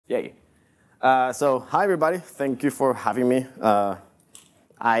Yay. So hi, everybody. Thank you for having me.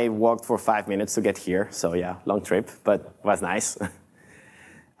 I walked for 5 minutes to get here. So yeah, long trip, but it was nice.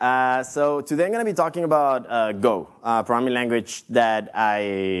 So today I'm going to be talking about Go, a programming language that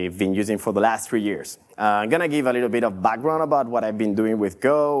I've been using for the last 3 years. I'm going to give a little bit of background about what I've been doing with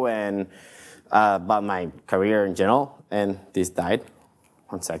Go and about my career in general. And this died.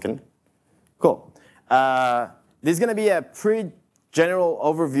 1 second. Cool. This is going to be a pretty general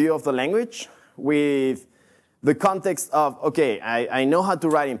overview of the language with the context of, OK, I know how to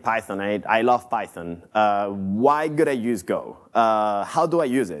write in Python. I love Python. Why could I use Go? How do I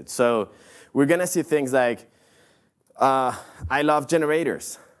use it? So we're going to see things like, I love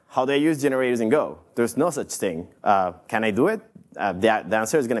generators. How do I use generators in Go? There's no such thing. Can I do it? The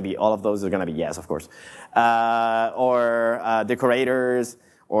answer is going to be, all of those are going to be yes, of course. Or decorators,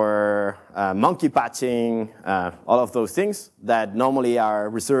 or monkey patching, all of those things that normally are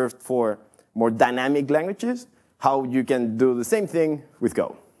reserved for more dynamic languages, how you can do the same thing with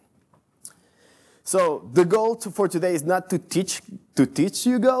Go. So the goal for today is not to teach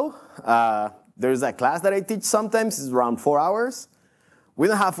you Go. There's a class that I teach sometimes, it's around 4 hours. We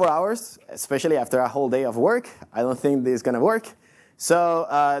don't have 4 hours, especially after a whole day of work. I don't think this is going to work.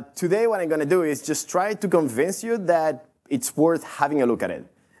 So today what I'm going to do is just try to convince you that it's worth having a look at it.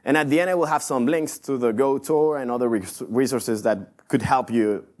 And at the end, I will have some links to the Go tour and other resources that could help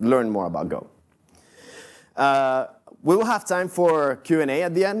you learn more about Go. We will have time for Q&A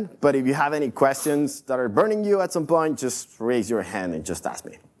at the end, but if you have any questions that are burning you at some point, just raise your hand and just ask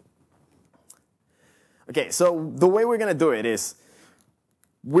me. OK, so the way we're going to do it is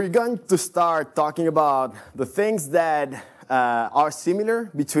we're going to start talking about the things that are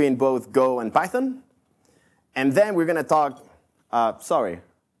similar between both Go and Python. And then we're going to talk,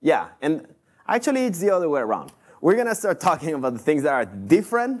 yeah, and actually it's the other way around. We're going to start talking about the things that are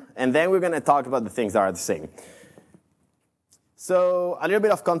different, and then we're going to talk about the things that are the same. So a little bit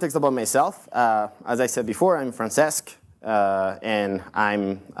of context about myself. As I said before, I'm Francesc, and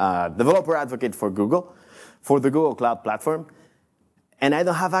I'm a developer advocate for Google, for the Google Cloud Platform. And I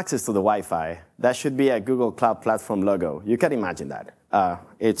don't have access to the Wi-Fi. That should be a Google Cloud Platform logo. You can imagine that. I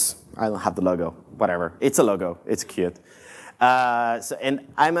don't have the logo, whatever. It's a logo. It's cute. And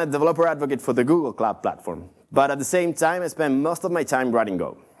I'm a developer advocate for the Google Cloud Platform. But at the same time, I spend most of my time writing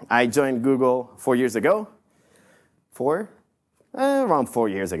Go. I joined Google 4 years ago, around 4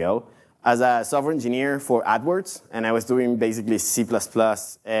 years ago, as a software engineer for AdWords. And I was doing basically C++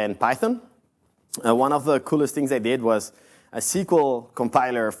 and Python. One of the coolest things I did was a SQL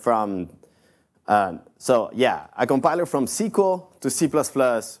compiler from, a compiler from SQL to C++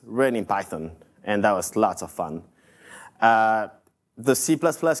 written in Python. And that was lots of fun. The C++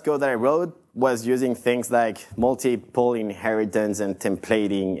 code that I wrote was using things like multiple inheritance and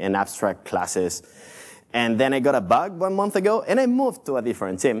templating and abstract classes. And then I got a bug 1 month ago, and I moved to a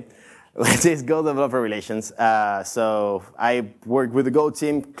different team, which is Go Developer Relations. So I worked with the Go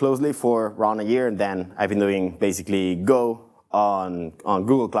team closely for around a year, and then I've been doing basically Go on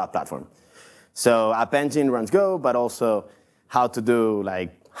Google Cloud Platform. So App Engine runs Go, but also how to do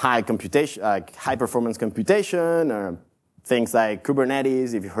like high performance computation, or things like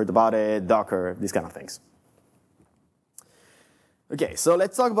Kubernetes, if you've heard about it, Docker, these kind of things. OK, so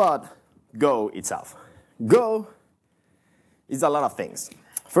let's talk about Go itself. Go is a lot of things.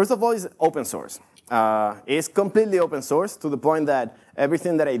 First of all, it's open source. It's completely open source to the point that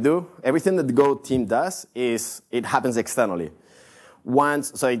everything that I do, everything that the Go team does, it happens externally.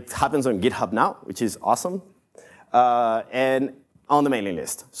 So it happens on GitHub now, which is awesome. And on the mailing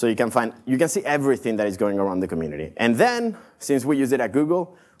list. So you can see everything that is going around the community. And then, since we use it at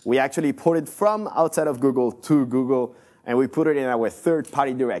Google, we actually put it from outside of Google to Google, and we put it in our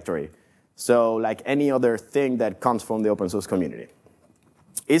third-party directory. So like any other thing that comes from the open source community.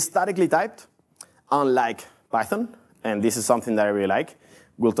 It's statically typed, unlike Python, and this is something that I really like.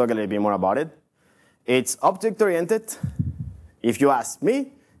 We'll talk a little bit more about it. It's object-oriented. If you ask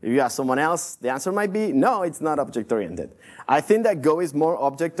me, if you ask someone else, the answer might be, no, it's not object-oriented. I think that Go is more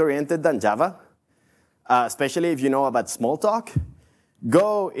object-oriented than Java, especially if you know about Smalltalk.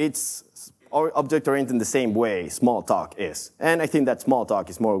 Go, it's object-oriented in the same way Smalltalk is. And I think that Smalltalk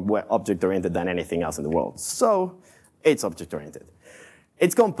is more object-oriented than anything else in the world. So it's object-oriented.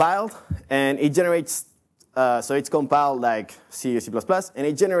 It's compiled, and it generates, so it's compiled like C or C++, and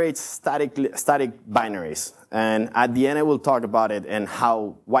it generates static binaries. And at the end, I will talk about it and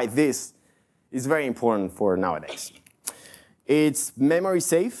why this is very important for nowadays. It's memory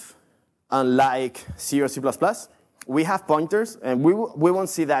safe, unlike C or C++. We have pointers, and we won't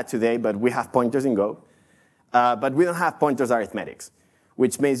see that today, but we have pointers in Go. But we don't have pointers arithmetics.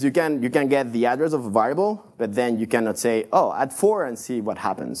 which means you can get the address of a variable, but then you cannot say, oh, add 4 and see what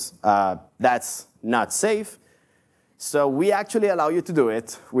happens. That's not safe. So we actually allow you to do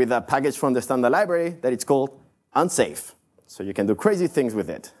it with a package from the standard library that it's called unsafe. So you can do crazy things with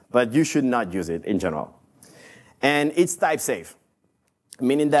it, but you should not use it in general. And it's type safe,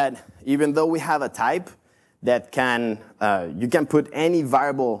 meaning that even though we have a type that you can put any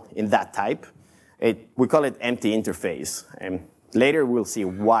variable in that type, we call it empty interface. And later we'll see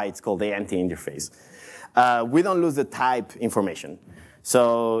why it's called the empty interface. We don't lose the type information.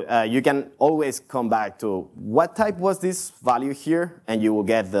 So you can always come back to what type was this value here, and you will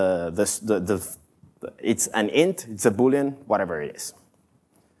get it's an int, it's a Boolean, whatever it is.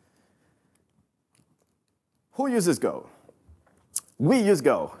 Who uses Go? We use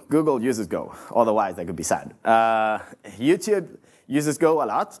Go. Google uses Go. Otherwise, that could be sad. YouTube uses Go a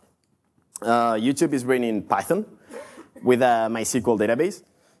lot. YouTube is written in Python with a MySQL database,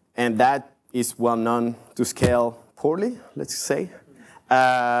 and that is well known to scale poorly, let's say.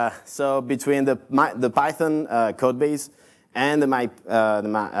 So between the Python code base and the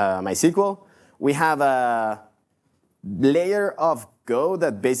MySQL, we have a layer of Go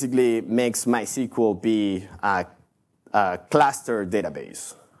that basically makes MySQL be a cluster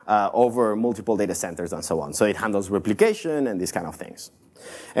database over multiple data centers and so on. So it handles replication and these kind of things.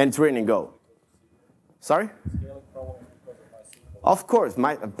 And it's written in Go. Sorry? Of course,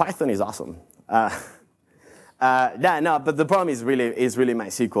 Python is awesome. No, but the problem is really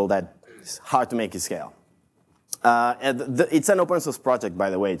MySQL that it's hard to make it scale. It's an open source project,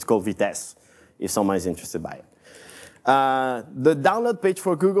 by the way. It's called Vitesse, if someone is interested by it. The download page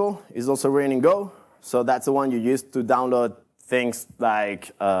for Google is also written in Go. So that's the one you use to download things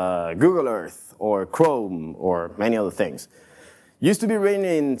like Google Earth or Chrome or many other things. Used to be written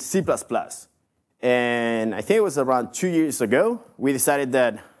in C++. And I think it was around 2 years ago, we decided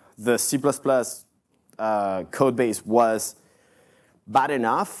that the C++ code base was bad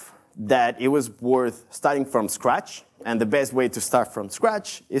enough that it was worth starting from scratch. And the best way to start from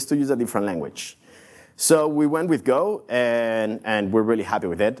scratch is to use a different language. So we went with Go, and we're really happy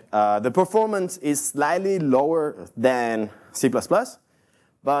with it. The performance is slightly lower than C++,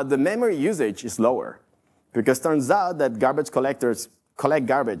 but the memory usage is lower. Because it turns out that garbage collectors collect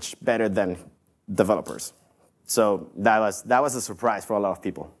garbage better than developers. So that was a surprise for a lot of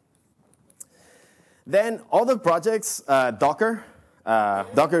people. Then other projects, Docker.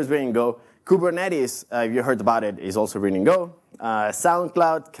 Docker is written in Go. Kubernetes, if you heard about it, is also written in Go.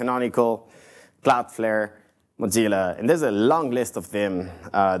 SoundCloud, Canonical, Cloudflare, Mozilla, and there's a long list of them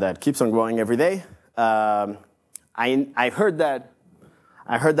that keeps on growing every day. I heard that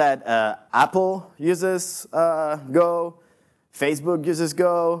Apple uses Go, Facebook uses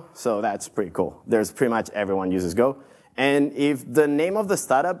Go, so that's pretty cool. There's pretty much everyone uses Go. And if the name of the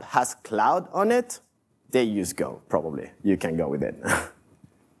startup has cloud on it, they use Go, probably. You can go with it.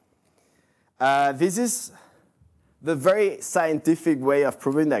 This is the very scientific way of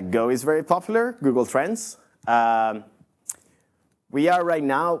proving that Go is very popular, Google Trends. We are right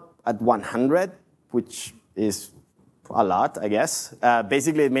now at 100, which is a lot, I guess.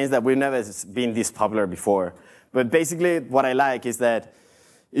 Basically, it means that we've never been this popular before. But basically, what I like is that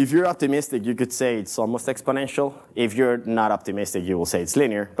if you're optimistic, you could say it's almost exponential. If you're not optimistic, you will say it's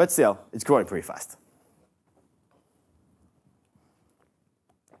linear. But still, it's growing pretty fast.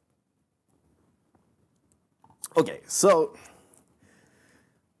 OK, so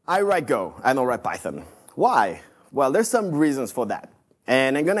I write Go. I don't write Python. Why? Well, there's some reasons for that.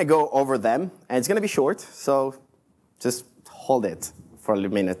 And I'm going to go over them. And it's going to be short, so just hold it for a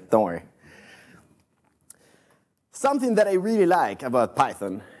minute. Don't worry. Something that I really like about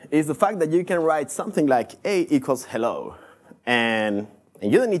Python is the fact that you can write something like A equals hello. And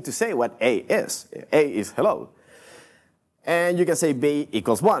you don't need to say what A is. A is hello. And you can say B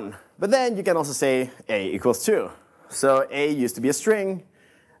equals 1. But then you can also say A equals 2. So A used to be a string.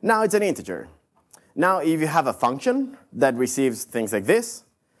 Now it's an integer. Now if you have a function that receives things like this,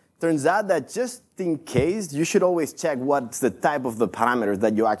 turns out that just in case, you should always check what's the type of the parameters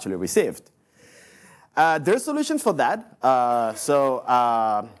that you actually received. There's solutions for that.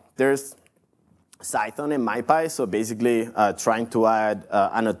 There's Python and MyPy, so basically trying to add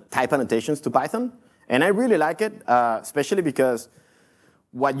type annotations to Python. And I really like it, especially because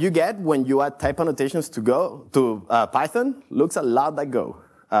what you get when you add type annotations to Python looks a lot like Go,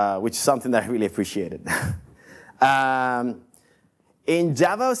 which is something that I really appreciated. In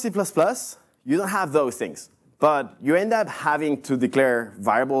Java or C++, you don't have those things. But you end up having to declare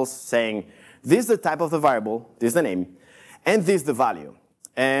variables saying, this is the type of the variable, this is the name, and this is the value.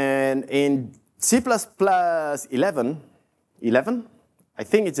 And in C++ 11, I I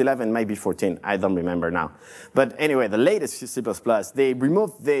think it's 11, maybe 14. I don't remember now. But anyway, the latest C++, they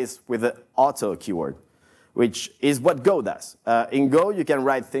removed this with the auto keyword, which is what Go does. In Go, you can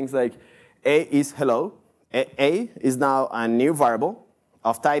write things like A is hello. A is now a new variable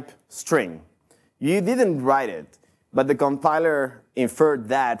of type string. You didn't write it, but the compiler inferred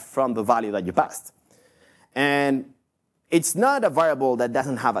that from the value that you passed. And it's not a variable that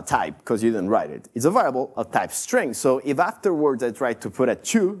doesn't have a type because you didn't write it. It's a variable of type string. So if afterwards I try to put a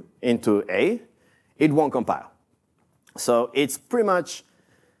 2 into A, it won't compile. So it's pretty much,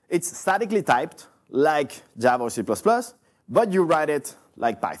 it's statically typed like Java or C++, but you write it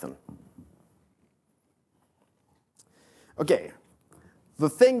like Python. OK, the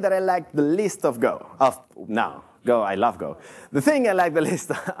thing that I like the least of Go, Go, I love Go. The thing I like the least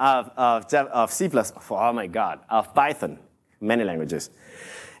of C++, oh my God, of Python, many languages,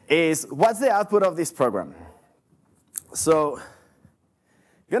 is what's the output of this program? So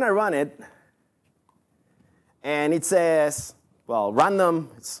you're going to run it, and it says, well, random,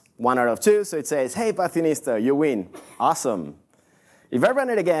 it's 1 out of 2, so it says, hey, Pythonista, you win. Awesome. If I run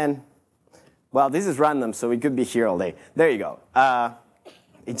it again, well, this is random, so it could be here all day. There you go.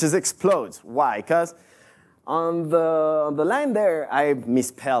 It just explodes. Why? Because on the line there, I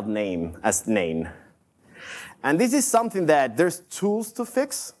misspelled name as name. And this is something that there's tools to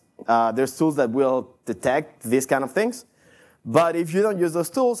fix. There's tools that will detect these kind of things. But if you don't use those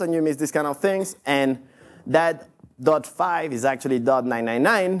tools and you miss these kind of things, and that .5 is actually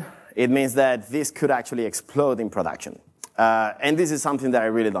 .999, it means that this could actually explode in production. And this is something that I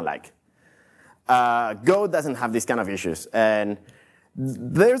really don't like. Go doesn't have these kind of issues. And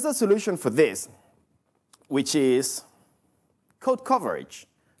there's a solution for this, which is code coverage.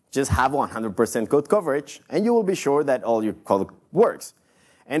 Just have 100% code coverage, and you will be sure that all your code works.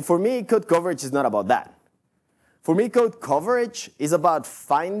 And for me, code coverage is not about that. For me, code coverage is about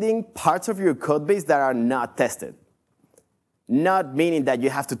finding parts of your code base that are not tested. Not meaning that you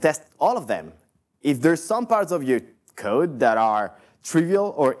have to test all of them. If there's some parts of your code that are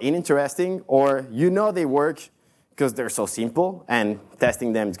trivial or uninteresting, or you know they work because they're so simple and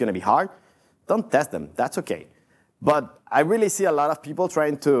testing them is going to be hard, don't test them. That's OK. But I really see a lot of people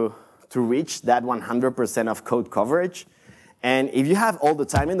trying to reach that 100% of code coverage. And if you have all the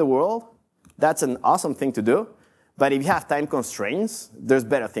time in the world, that's an awesome thing to do. But if you have time constraints, there's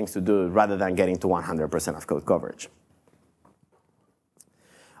better things to do rather than getting to 100% of code coverage.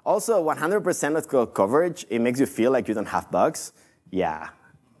 Also, 100% of code coverage, it makes you feel like you don't have bugs. Yeah.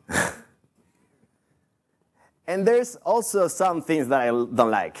 And there's also some things that I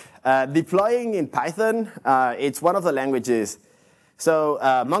don't like. Deploying in Python, it's one of the languages. So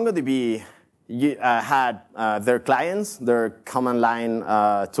MongoDB had their clients, their command line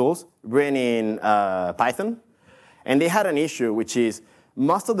tools, written in Python. And they had an issue, which is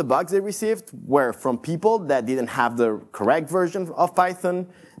most of the bugs they received were from people that didn't have the correct version of Python,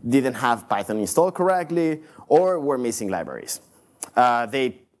 didn't have Python installed correctly, or were missing libraries.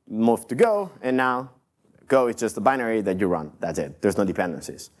 They moved to Go, and now Go is just a binary that you run. That's it. There's no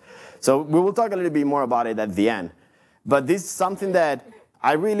dependencies. So we will talk a little bit more about it at the end. But this is something that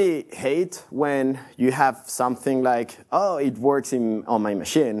I really hate when you have something like, oh, it works on my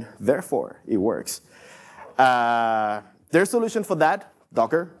machine, therefore it works. There's a solution for that,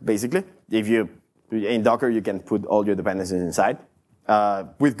 Docker, basically. In Docker, you can put all your dependencies inside.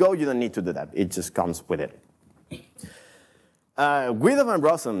 With Go, you don't need to do that. It just comes with it. Guido van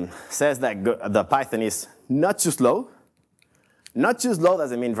Rossum says that the Python is not too slow. Not too slow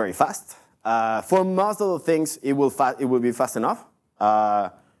doesn't mean very fast. For most of the things, it will be fast enough.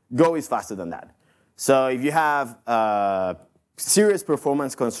 Go is faster than that. So if you have serious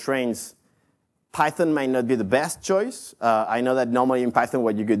performance constraints, Python might not be the best choice. I know that normally in Python,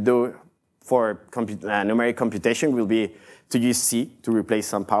 what you could do for numeric computation will be to use C to replace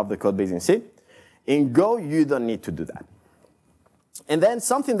some part of the code base in C. In Go, you don't need to do that. And then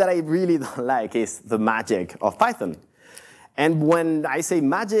something that I really don't like is the magic of Python. And when I say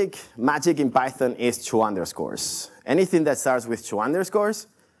magic, magic in Python is 2 underscores. Anything that starts with 2 underscores,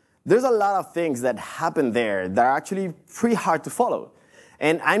 there's a lot of things that happen there that are actually pretty hard to follow.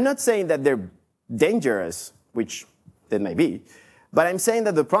 And I'm not saying that they're dangerous, which they may be, but I'm saying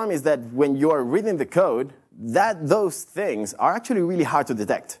that the problem is that when you are reading the code, those things are actually really hard to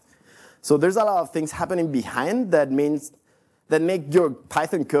detect. So there's a lot of things happening behind that make your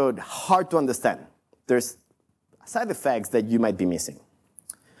Python code hard to understand. There's side effects that you might be missing.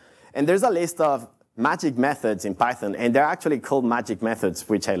 And there's a list of magic methods in Python, and they're actually called magic methods,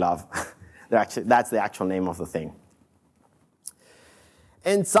 which I love. That's the actual name of the thing.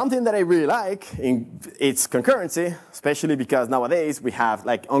 And something that I really like it's concurrency, especially because nowadays we have,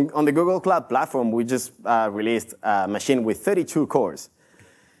 like on the Google Cloud platform, we just released a machine with 32 cores.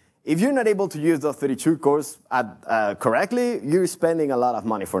 If you're not able to use those 32 cores correctly, you're spending a lot of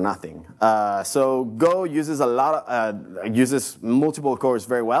money for nothing. So Go uses uses multiple cores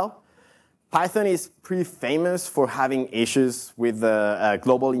very well. Python is pretty famous for having issues with the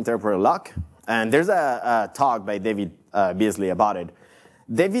global interpreter lock. And there's a talk by David Beasley about it.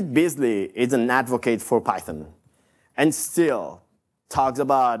 David Beasley is an advocate for Python and still talks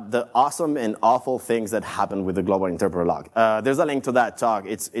about the awesome and awful things that happen with the global interpreter lock. There's a link to that talk.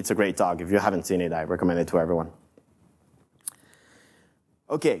 It's a great talk. If you haven't seen it, I recommend it to everyone.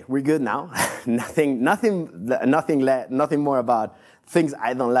 OK, we're good now. nothing more about things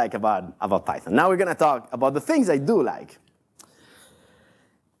I don't like about Python. Now we're going to talk about the things I do like.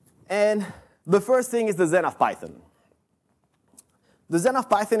 And the first thing is the Zen of Python. The Zen of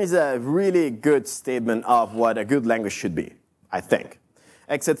Python is a really good statement of what a good language should be, I think.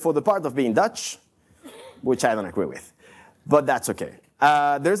 Except for the part of being Dutch, which I don't agree with. But that's OK.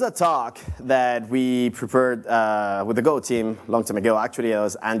 There's a talk that we prepared with the Go team a long time ago. Actually, it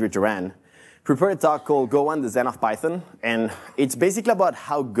was Andrew Duran. Prepared a talk called Go and the Zen of Python. And it's basically about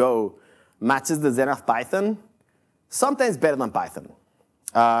how Go matches the Zen of Python, sometimes better than Python.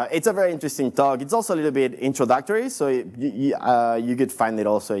 It's a very interesting talk. It's also a little bit introductory, so you could find it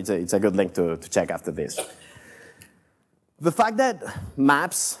also. It's a good link to check after this. The fact that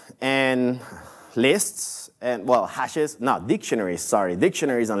maps and lists and, well, hashes, no, dictionaries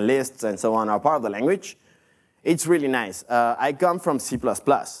and lists and so on are part of the language, it's really nice. I come from C++.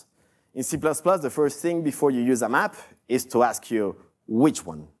 In C++, the first thing before you use a map is to ask you which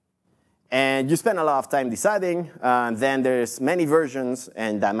one. And you spend a lot of time deciding, and then there's many versions,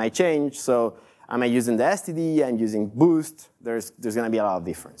 and that might change. So am I using the STD? I'm using Boost. There's going to be a lot of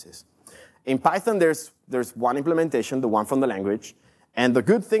differences. In Python, there's one implementation, the one from the language. And the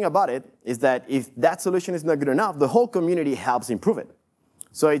good thing about it is that if that solution is not good enough, the whole community helps improve it.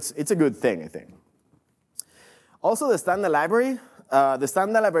 So it's a good thing, I think. Also, the standard library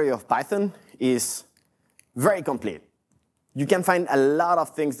of Python is very complete. You can find a lot of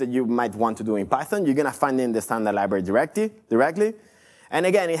things that you might want to do in Python. You're going to find it in the standard library directly. And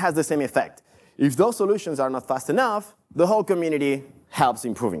again, it has the same effect. If those solutions are not fast enough, the whole community helps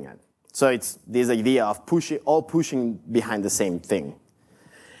improving it. So it's this idea of all pushing behind the same thing.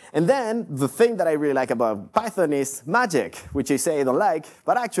 And then the thing that I really like about Python is magic, which I say I don't like,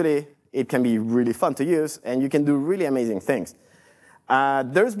 but actually it can be really fun to use, and you can do really amazing things.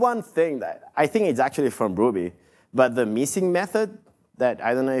 There's one thing that I think it's actually from Ruby, but the missing method, that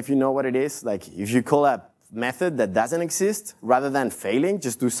I don't know if you know what it is, like if you call a method that doesn't exist, rather than failing,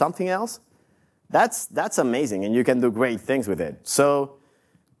 just do something else, that's amazing, and you can do great things with it. So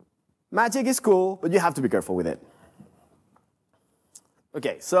magic is cool, but you have to be careful with it.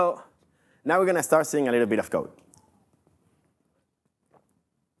 OK, so now we're going to start seeing a little bit of code.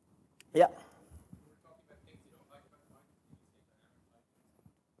 Yeah?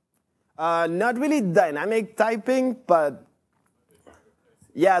 Not really dynamic typing, but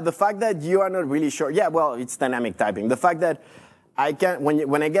yeah, the fact that you are not really sure. Yeah, well, it's dynamic typing. The fact that I can,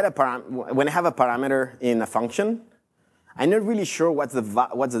 when I have a parameter in a function, I'm not really sure what's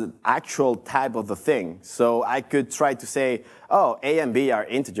the actual type of the thing. So I could try to say, oh, A and B are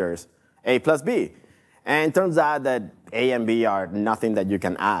integers, A plus B. And it turns out that A and B are nothing that you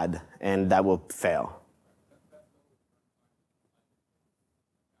can add, and that will fail.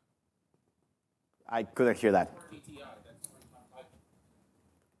 I couldn't hear that.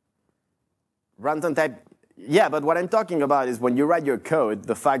 Runtime type, yeah, but what I'm talking about is when you write your code,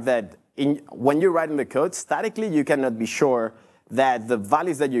 the fact that when you're writing the code, statically you cannot be sure that the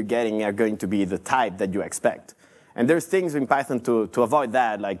values that you're getting are going to be the type that you expect. And there's things in Python to avoid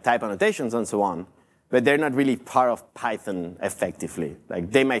that, like type annotations and so on, but they're not really part of Python effectively.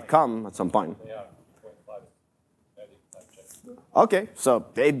 Like they might come at some point. They are. OK, so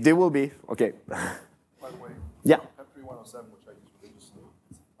they will be. OK. By the way, yeah. F3107, which I use religiously,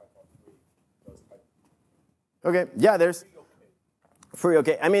 Python 3 does type. OK, yeah, there's free.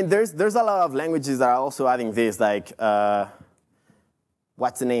 OK, I mean, there's a lot of languages that are also adding this, like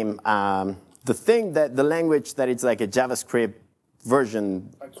what's the name? The language that it's like a JavaScript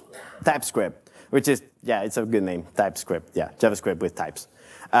version, TypeScript, which is, yeah, it's a good name, TypeScript. Yeah, JavaScript with types.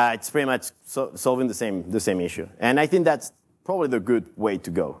 It's pretty much solving the same issue, and I think that's probably the good way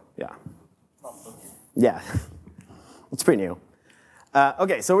to go. Yeah. Yeah. It's pretty new.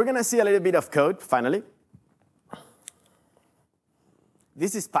 OK, so we're going to see a little bit of code, finally.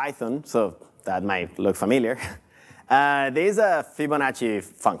 This is Python, so that might look familiar. There's a Fibonacci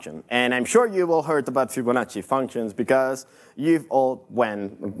function, and I'm sure you've all heard about Fibonacci functions because you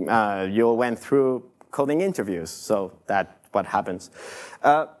went through coding interviews, so that's what happens.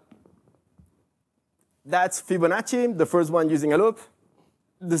 That's Fibonacci, the first one using a loop,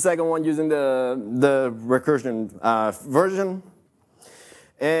 the second one using the recursion version,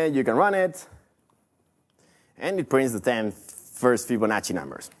 and you can run it, and it prints the 10 first Fibonacci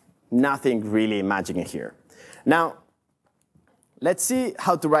numbers. Nothing really magic in here. Now, let's see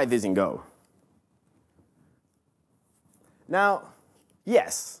how to write this in Go. Now,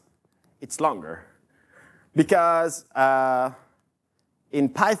 yes, it's longer. Because in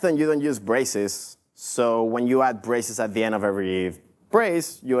Python, you don't use braces. So when you add braces at the end of every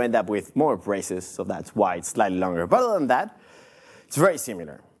brace, you end up with more braces. So that's why it's slightly longer. But other than that, it's very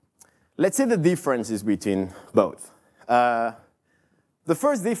similar. Let's see the differences between both. The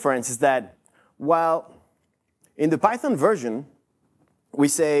first difference is that while in the Python version, we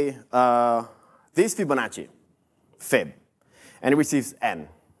say this Fibonacci, fib, and it receives n.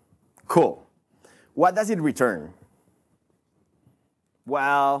 Cool. What does it return?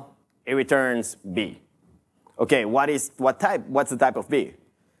 Well, it returns b. Okay, what's the type of b?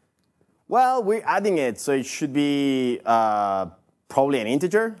 Well, we're adding it, so it should be probably an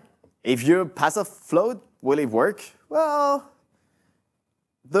integer. If you pass a float, will it work? Well,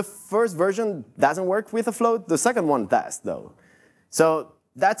 the first version doesn't work with a float. The second one does, though. So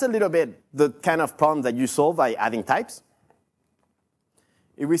that's a little bit the kind of problem that you solve by adding types.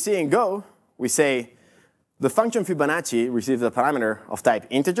 If we see in Go, we say the function Fibonacci receives a parameter of type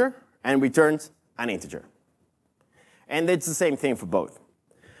integer and returns an integer. And it's the same thing for both.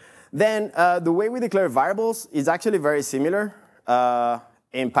 Then the way we declare variables is actually very similar.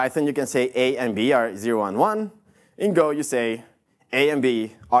 In Python, you can say a and b are 0 and 1. In Go, you say a and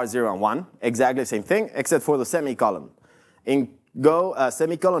b are 0 and 1, exactly the same thing, except for the semicolon. In Go,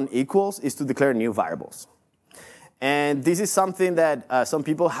 semicolon equals is to declare new variables. And this is something that some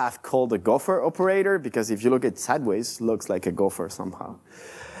people have called a gopher operator, because if you look at it sideways, it looks like a gopher somehow.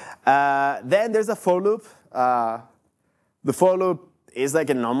 Then there's a for loop. The for loop is like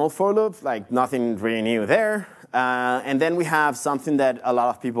a normal for loop, like nothing really new there. And then we have something that a lot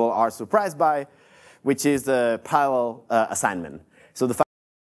of people are surprised by, which is the parallel assignment. So the fact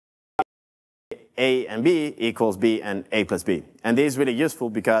that a and b equals b and a plus b. And this is really useful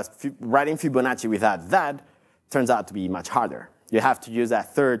because writing Fibonacci without that turns out to be much harder. You have to use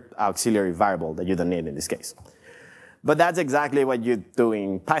that third auxiliary variable that you don't need in this case. But that's exactly what you do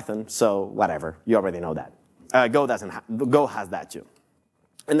in Python, so whatever, you already know that. Go has that too.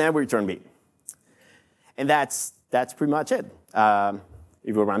 And then we return b. And that's pretty much it. If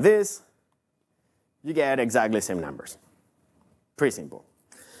we run this, you get exactly the same numbers. Pretty simple.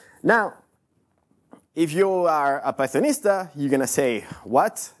 Now, if you are a Pythonista, you're going to say,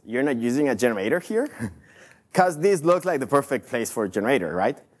 what? You're not using a generator here? Because this looks like the perfect place for a generator,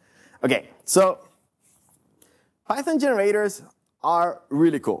 right? OK, so Python generators are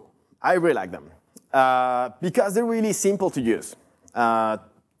really cool. I really like them. Because they're really simple to use.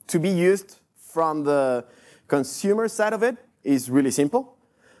 To be used from the consumer side of it is really simple.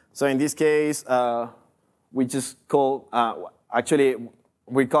 So in this case, we just call, actually,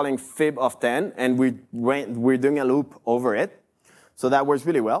 we're calling fib of 10, and we're doing a loop over it. So that works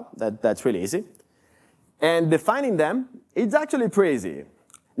really well. That's really easy. And defining them, it's actually pretty easy.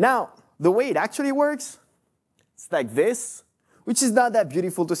 Now, the way it actually works, it's like this, which is not that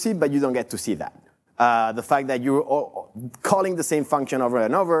beautiful to see, but you don't get to see that. The fact that you're calling the same function over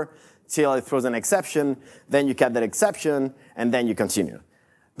and over till it throws an exception, then you cap that exception, and then you continue.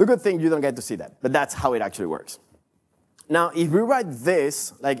 The good thing, you don't get to see that, but that's how it actually works. Now, if we write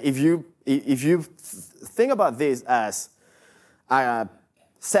this, like if you think about this as a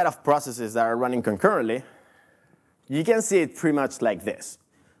set of processes that are running concurrently, you can see it pretty much like this.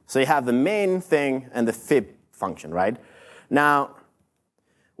 So you have the main thing and the fib function, right? Now,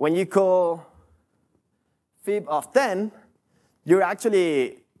 when you call fib of 10, you're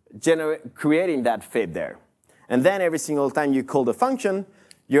actually creating that fib there. And then every single time you call the function,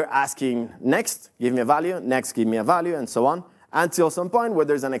 you're asking next, give me a value, next, give me a value, and so on, until some point where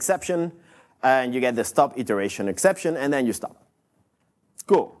there's an exception, and you get the stop iteration exception, and then you stop.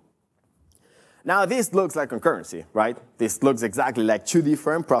 Cool. Now, this looks like concurrency, right? This looks exactly like two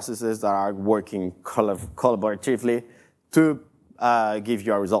different processes that are working collaboratively to give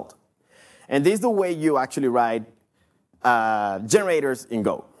you a result. And this is the way you actually write generators in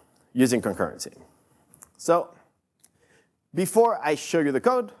Go using concurrency. So before I show you the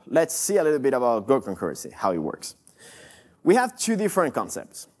code, let's see a little bit about Go concurrency, how it works. We have two different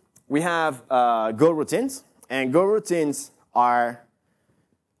concepts. We have Go routines, And Go routines are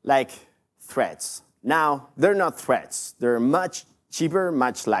like threads. Now, they're not threads. They're much cheaper,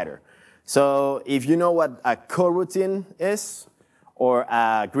 much lighter. So if you know what a coroutine is, or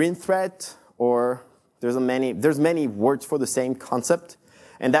a green thread, or there's many words for the same concept,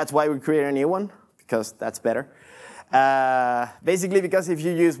 and that's why we created a new one, because that's better. Basically, because if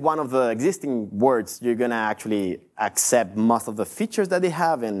you use one of the existing words, you're going to actually accept most of the features that they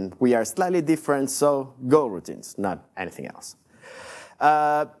have, and we are slightly different, so Go routines, not anything else.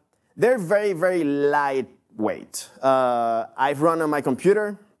 They're very, very lightweight. I've run on my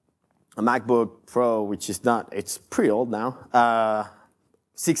computer, a MacBook Pro, which is not, it's pretty old now,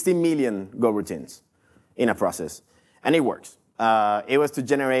 60 million Go routines in a process, and it works. It was to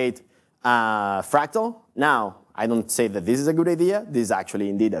generate fractal. Now, I don't say that this is a good idea. This is actually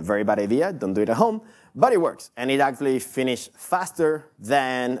indeed a very bad idea. Don't do it at home. But it works. And it actually finished faster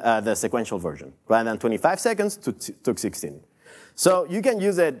than the sequential version. Rather than 25 seconds, took 16. So you can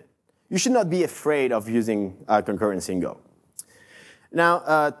use it. You should not be afraid of using concurrency in Go.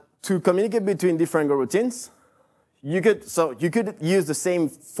 Now, to communicate between different Go routines, you could use the same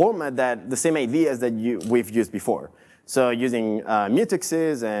format, the same ideas that we've used before. So using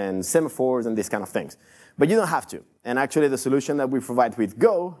mutexes and semaphores and these kind of things. But you don't have to. And actually, the solution that we provide with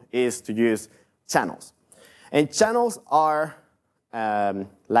Go is to use channels. And channels are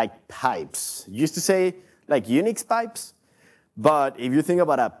like pipes. Used to say like Unix pipes. But if you think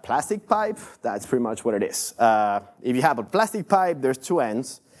about a plastic pipe, that's pretty much what it is. If you have a plastic pipe, there's two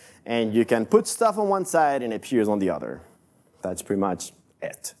ends. And you can put stuff on one side and it appears on the other. That's pretty much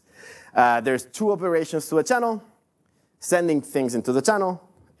it. There's two operations to a channel: sending things into the channel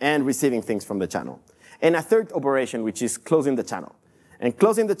and receiving things from the channel. And a third operation, which is closing the channel. And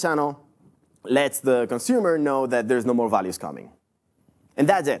closing the channel lets the consumer know that there's no more values coming. And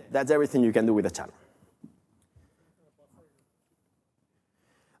that's it. That's everything you can do with a channel.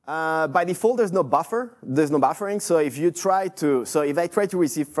 By default, there's no buffer. There's no buffering. So if I try to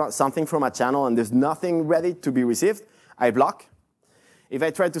receive something from a channel and there's nothing ready to be received, I block. If I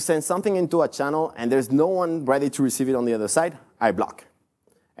try to send something into a channel and there's no one ready to receive it on the other side, I block.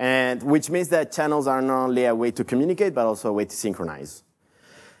 And which means that channels are not only a way to communicate, but also a way to synchronize.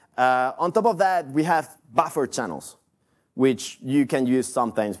 On top of that, we have buffer channels, which you can use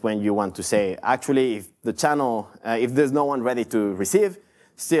sometimes when you want to say, actually, if the channel, if there's no one ready to receive,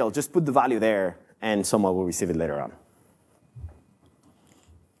 still, just put the value there, and someone will receive it later on.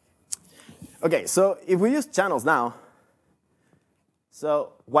 OK, so if we use channels now,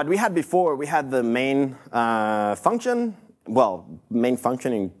 so what we had before, we had the main function, main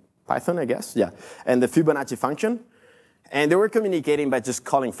function in Python, I guess, yeah, and the Fibonacci function. And they were communicating by just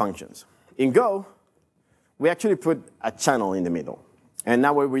calling functions. In Go, we actually put a channel in the middle. And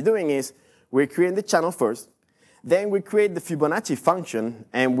now what we're doing is we're creating the channel first. Then we create the Fibonacci function,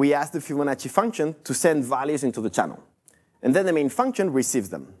 and we ask the Fibonacci function to send values into the channel. And then the main function receives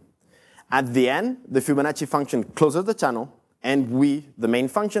them. At the end, the Fibonacci function closes the channel, and we, the main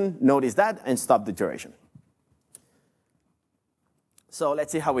function, notice that and stop the iteration. So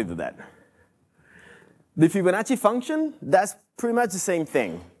let's see how we do that. The Fibonacci function, that's pretty much the same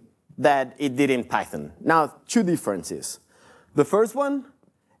thing that it did in Python. Now, two differences. The first one,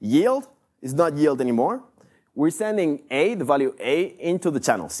 yield, is not yield anymore. We're sending A, the value A, into the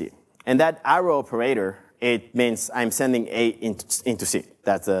channel C. And that arrow operator, it means I'm sending A into C.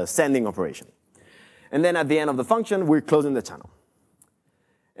 That's a sending operation. And then at the end of the function, we're closing the channel.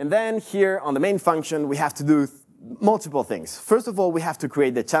 And then here on the main function, we have to do multiple things. First of all, we have to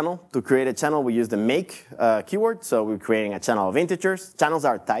create the channel. To create a channel, we use the make keyword. So we're creating a channel of integers. Channels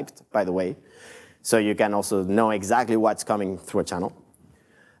are typed, by the way. So you can also know exactly what's coming through a channel.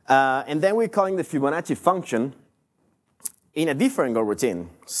 And then we're calling the Fibonacci function in a different Go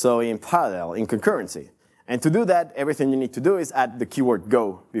routine. So in parallel, in concurrency. And to do that, everything you need to do is add the keyword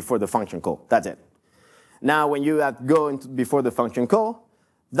go before the function call. That's it. Now, when you add go before the function call,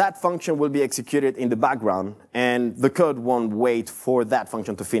 that function will be executed in the background, and the code won't wait for that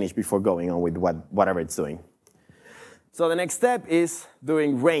function to finish before going on with whatever it's doing. So the next step is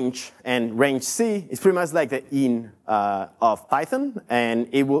doing range, and range C is pretty much like the in of Python, and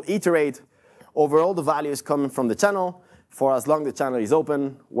it will iterate over all the values coming from the channel for as long as the channel is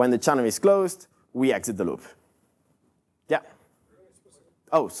open. When the channel is closed, we exit the loop. Yeah?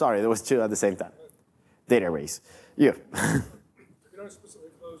 Oh, sorry, there was two at the same time. Data arrays. Yeah.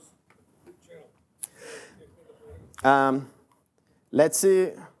 Let's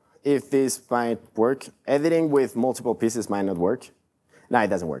see if this might work. Editing with multiple pieces might not work. No, it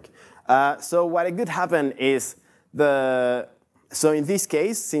doesn't work. So what could happen is So in this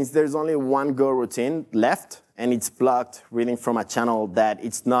case, since there's only one Go routine left, and it's blocked reading from a channel that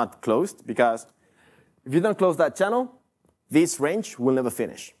it's not closed, because if you don't close that channel, this range will never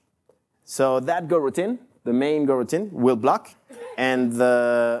finish. So that Go routine, the main Go routine, will block, and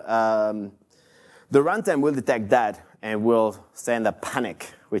the runtime will detect that and will send a panic,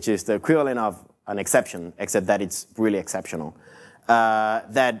 which is the equivalent of an exception, except that it's really exceptional.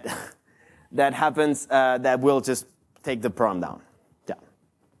 That happens, that will just take the program down. Yeah.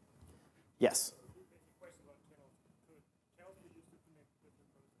 Yes?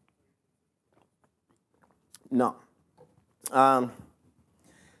 No.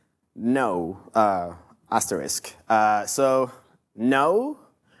 No, asterisk. So no,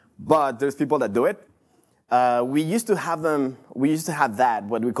 but there's people that do it. We used to have that,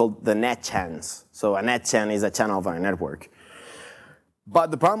 what we call the net chance. So a net chance is a channel of our network.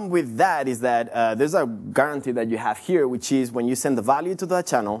 But the problem with that is that there's a guarantee that you have here, which is when you send the value to that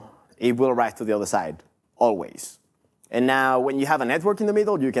channel, it will write to the other side, always. And now when you have a network in the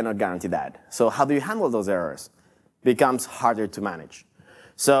middle, you cannot guarantee that. So how do you handle those errors? Becomes harder to manage.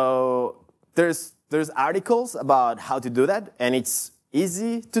 So there's articles about how to do that, and it's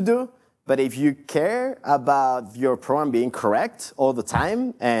easy to do. But if you care about your program being correct all the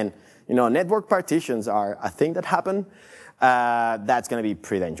time, and network partitions are a thing that happen, that's going to be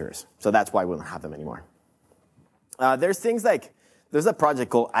pretty dangerous. So that's why we don't have them anymore. There's things like, there's a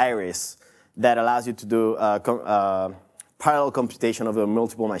project called Iris that allows you to do parallel computation of the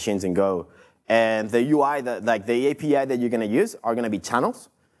multiple machines in Go. And the UI, the API that you're going to use are going to be channels.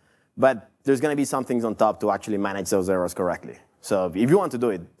 But there's going to be some things on top to actually manage those errors correctly. So if you want to do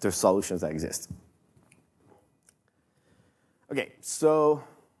it, there's solutions that exist. OK, so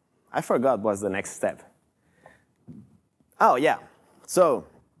I forgot what's the next step. Oh, yeah. So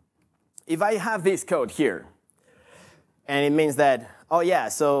if I have this code here, and it means that, oh, yeah,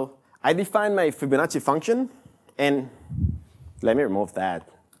 so I define my Fibonacci function. And let me remove that.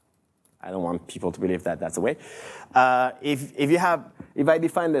 I don't want people to believe that that's the way. If I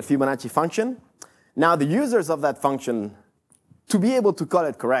define the Fibonacci function, now the users of that function, to be able to call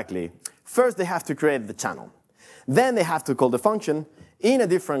it correctly, first they have to create the channel. Then they have to call the function in a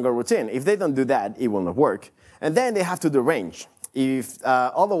different Go routine. If they don't do that, it will not work. And then they have to do range.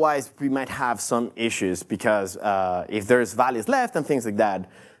 Otherwise, we might have some issues because if there's values left and things like that,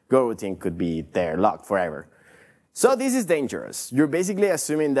 Go routine could be there locked forever. So this is dangerous. You're basically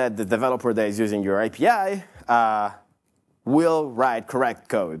assuming that the developer that is using your API will write correct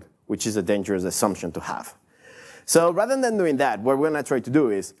code, which is a dangerous assumption to have. So rather than doing that, what we're going to try to do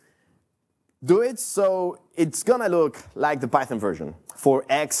is do it so it's going to look like the Python version for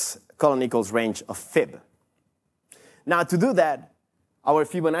x colon equals range of fib. Now, to do that, our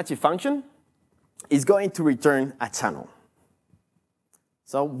Fibonacci function is going to return a channel.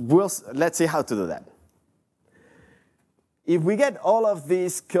 So let's see how to do that. If we get all of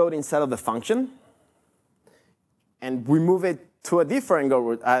this code inside of the function, and we move it to a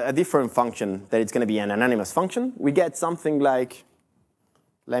different function that it's going to be an anonymous function, we get something like,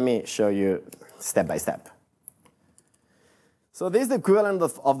 let me show you step by step. So this is the equivalent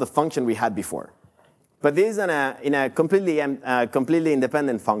of the function we had before. But this is in a completely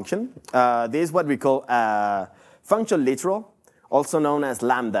independent function. This is what we call function literal, also known as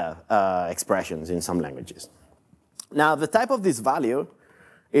lambda expressions in some languages. Now, the type of this value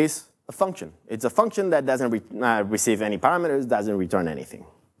is a function. It's a function that doesn't receive any parameters, doesn't return anything.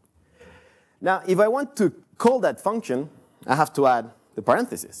 Now, if I want to call that function, I have to add the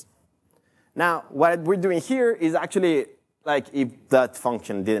parentheses. Now, what we're doing here is actually like if that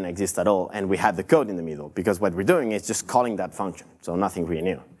function didn't exist at all and we had the code in the middle, because what we're doing is just calling that function, so nothing really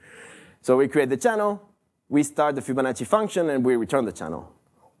new. So we create the channel, we start the Fibonacci function, and we return the channel.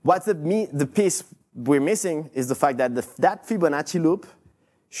 What's the piece we're missing is the fact that that Fibonacci loop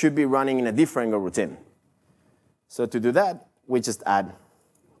should be running in a different Go routine. So to do that, we just add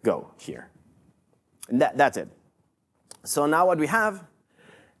Go here. And that's it. So now what we have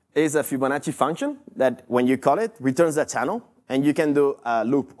is a Fibonacci function that, when you call it, returns that channel, and you can do a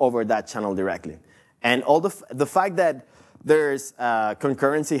loop over that channel directly. And all the fact that there's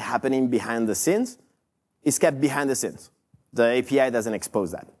concurrency happening behind the scenes is kept behind the scenes. The API doesn't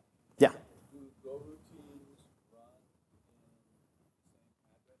expose that. Yeah? Do Go routines run in the same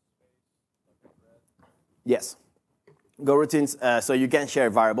address space like a thread? Yes. Go routines, so you can share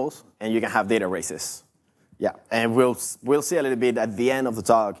variables, and you can have data races. Yeah, and we'll see a little bit at the end of the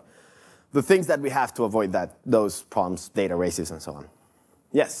talk the things that we have to avoid those problems, data races, and so on.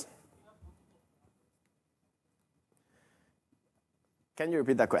 Yes? Can you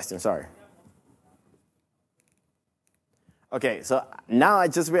repeat that question? Sorry. Okay, so now I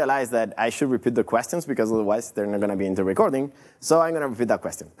just realized that I should repeat the questions because otherwise they're not going to be in the recording. So I'm going to repeat that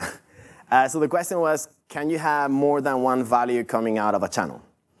question. So the question was, can you have more than one value coming out of a channel?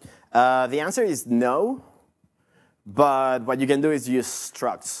 The answer is no, but what you can do is use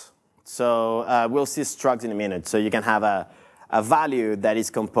structs. So we'll see structs in a minute. So you can have a value that is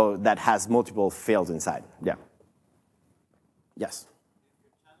composed that has multiple fields inside. Yeah. Yes. If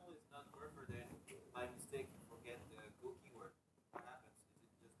your channel is not buffered and by mistake you forget the go keyword, what happens?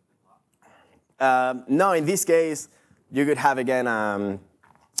 Is it just a block? No, in this case, you could have again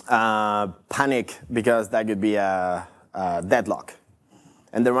panic because that could be a deadlock.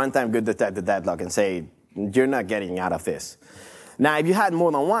 And the runtime could detect the deadlock and say, you're not getting out of this. Now, if you had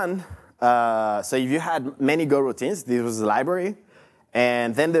more than one, so if you had many Go routines, this was a library,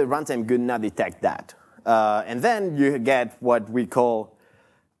 and then the runtime could not detect that. And then you get what we call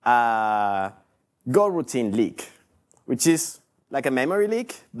Go routine leak, which is like a memory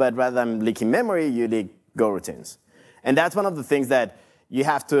leak, but rather than leaking memory, you leak Go routines. And that's one of the things that you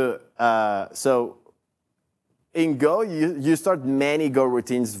have to, so in Go, you start many Go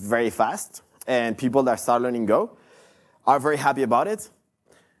routines very fast, and people that start learning Go are very happy about it.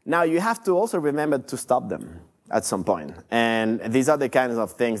 Now, you have to also remember to stop them at some point. And these are the kinds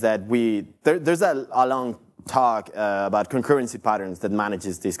of things that there's a long talk about concurrency patterns that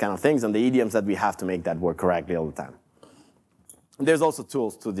manages these kind of things and the idioms that we have to make that work correctly all the time. There's also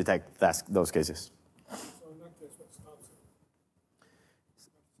tools to detect those cases. So in that case, what stops it?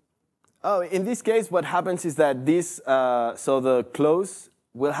 Oh, in this case, what happens is that this, so the close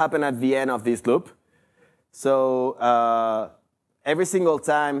will happen at the end of this loop. So every single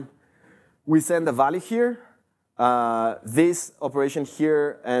time we send a value here, this operation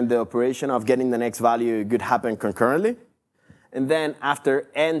here and the operation of getting the next value could happen concurrently. And then after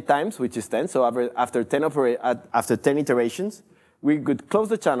n times, which is 10, so after 10 iterations, we could close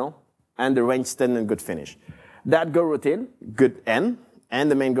the channel and the range statement could finish. That Go routine could end, and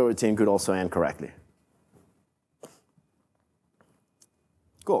the main Go routine could also end correctly.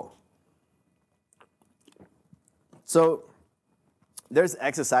 Cool. So there's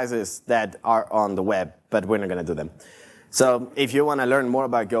exercises that are on the web, but we're not going to do them. So if you want to learn more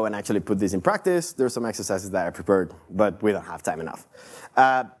about Go and actually put this in practice, there's some exercises that I prepared, but we don't have time enough.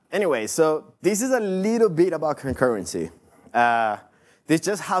 Anyway, so this is a little bit about concurrency. This is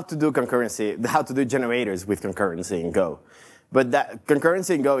just how to do concurrency, how to do generators with concurrency in Go. But that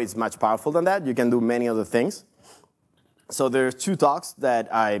concurrency in Go is much powerful than that. You can do many other things. So there's 2 talks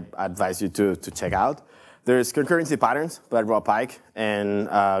that I advise you to check out. There's concurrency patterns by Rob Pike and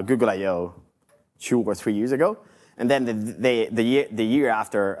Google I/O 2 or 3 years ago. And then the year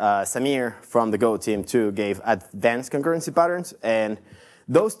after, Samir from the Go team too gave advanced concurrency patterns. And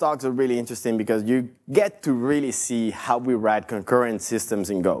those talks are really interesting because you get to really see how we write concurrent systems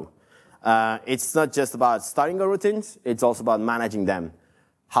in Go. It's not just about starting Go routines, it's also about managing them.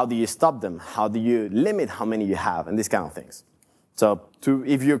 How do you stop them? How do you limit how many you have? And these kind of things. So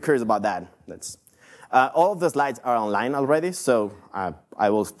if you're curious about that, that's... all of the slides are online already, so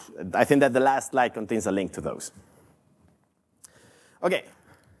I think that the last slide contains a link to those. Okay,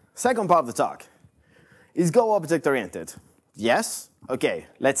 second part of the talk. Is Go object-oriented? Yes? Okay,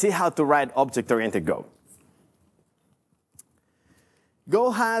 let's see how to write object-oriented Go.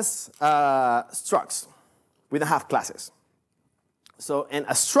 Go has structs. We don't have classes. So, and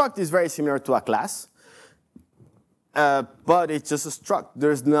a struct is very similar to a class. But it's just a struct.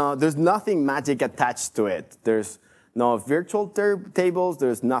 There's nothing magic attached to it. There's no virtual tables.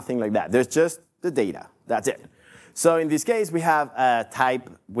 There's nothing like that. There's just the data. That's it. So in this case, we have a type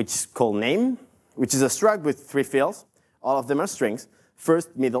which is called name, which is a struct with 3 fields. All of them are strings,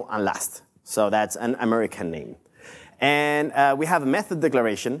 first, middle, and last. So that's an American name. And we have a method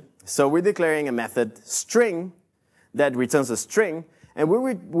declaration. So we're declaring a method string that returns a string. And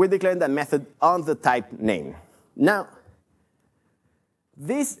we're declaring that method on the type name. Now,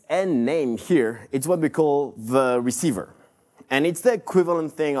 this end name here, it's what we call the receiver. And it's the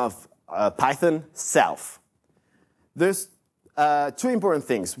equivalent thing of Python self. There's 2 important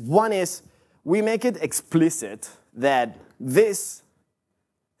things. One is we make it explicit that this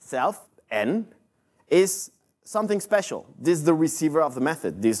self, n, is something special. This is the receiver of the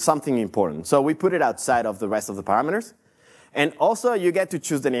method. This is something important. So we put it outside of the rest of the parameters. And also, you get to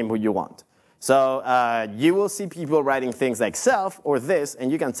choose the name who you want. So you will see people writing things like self or this, and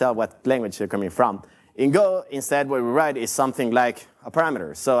you can tell what language they're coming from. In Go, instead, what we write is something like a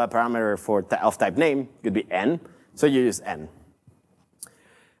parameter. So a parameter of type name could be n, so you use n.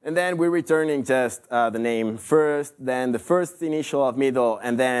 And then we're returning just the name first, then the first initial of middle,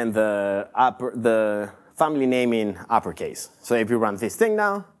 and then the family name in uppercase. So if you run this thing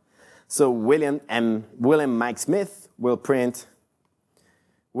now, so William Mike Smith will print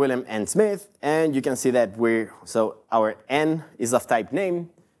William N. Smith, and you can see that so our N is of type name,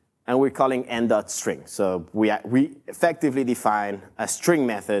 and we're calling n.string. So we effectively define a string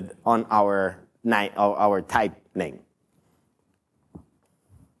method on our type name.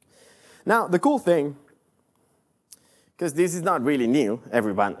 Now, the cool thing, because this is not really new,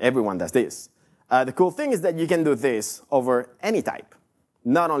 everyone does this. The cool thing is that you can do this over any type,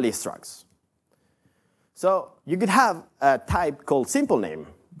 not only structs. So you could have a type called simple name,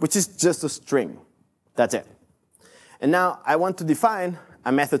 which is just a string. That's it. And now I want to define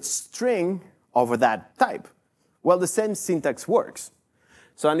a method string over that type. Well, the same syntax works.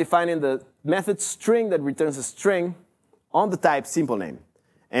 So I'm defining the method string that returns a string on the type simple name.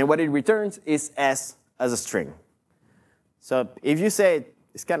 And what it returns is S as a string. So if you say,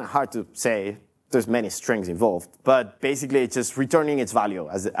 it's kind of hard to say, there's many strings involved, but basically it's just returning its value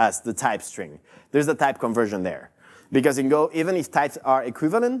as the type string. There's a type conversion there. Because in Go, even if types are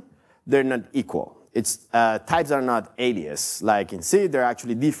equivalent, they're not equal. Types are not alias. Like in C, they're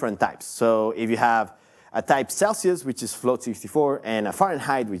actually different types. So if you have a type Celsius, which is float 64, and a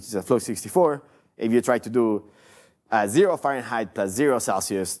Fahrenheit, which is a float 64, if you try to do 0 Fahrenheit plus 0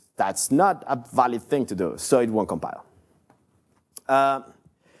 Celsius, that's not a valid thing to do, so it won't compile.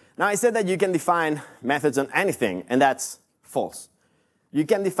 Now I said that you can define methods on anything, and that's false. You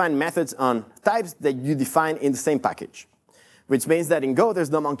can define methods on types that you define in the same package, which means that in Go, there's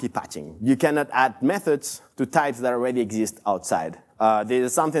no monkey patching. You cannot add methods to types that already exist outside. This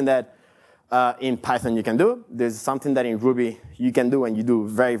is something that in Python you can do. There's something that in Ruby you can do and you do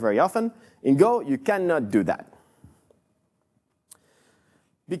very, very often. In Go, you cannot do that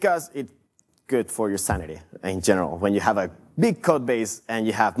because it's good for your sanity in general. When you have a big code base and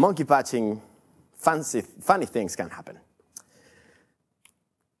you have monkey patching, funny things can happen.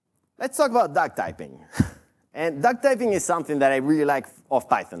 Let's talk about duck typing. And duck typing is something that I really like of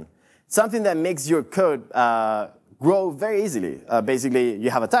Python. Something that makes your code grow very easily. Basically, you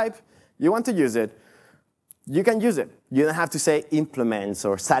have a type, you want to use it, you can use it. You don't have to say implements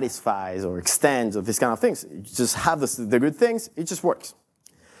or satisfies or extends or these kind of things. You just have the good things, it just works.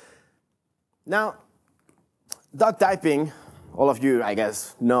 Now, duck typing, all of you, I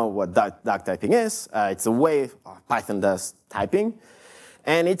guess, know what duck typing is. It's a way Python does typing.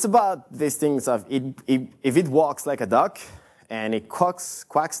 And it's about these things of if it walks like a duck, and it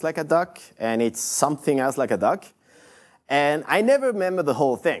quacks like a duck, and it's something else like a duck. And I never remember the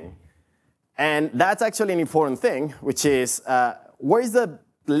whole thing. And that's actually an important thing, which is, where is the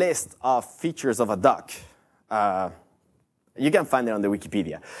list of features of a duck? You can find it on the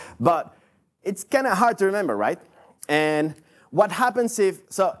Wikipedia. But it's kind of hard to remember, right? And what happens if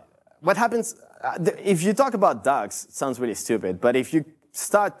you talk about ducks, it sounds really stupid, but if you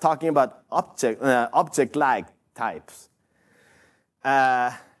start talking about object-like types,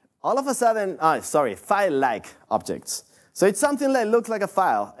 all of a sudden, file-like objects. So it's something that looks like a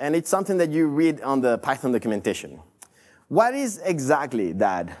file, and it's something that you read on the Python documentation. What is exactly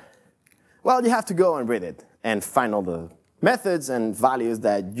that? Well, you have to go and read it and find all the methods and values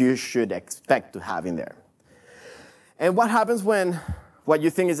that you should expect to have in there. And what happens when what you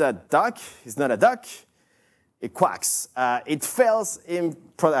think is a duck is not a duck? It quacks. It fails in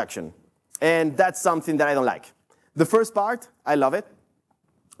production. And that's something that I don't like. The first part, I love it.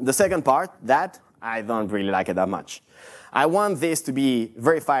 The second part, that I don't really like it that much. I want this to be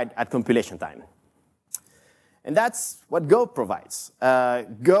verified at compilation time. And that's what Go provides.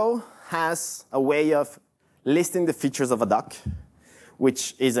 Go has a way of listing the features of a duck,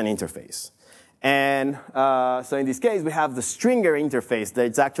 which is an interface. And so in this case, we have the stringer interface.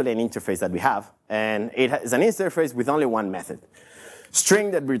 That's actually an interface that we have. And it is an interface with only one method.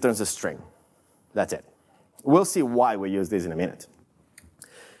 String that returns a string. That's it. We'll see why we use this in a minute.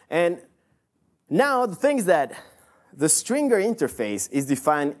 And now the thing is that the stringer interface is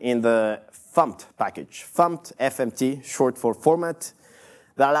defined in the FUMT package. FUMT, FMT, short for format,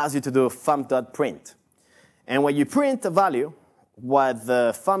 that allows you to do FUMT.print. And when you print a value, what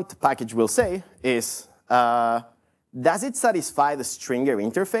the FUMT package will say is, does it satisfy the stringer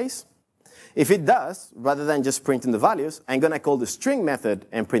interface? If it does, rather than just printing the values, I'm going to call the string method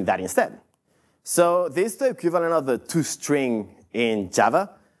and print that instead. So this is the equivalent of the toString in Java,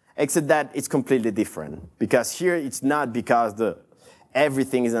 except that it's completely different. Because here it's not because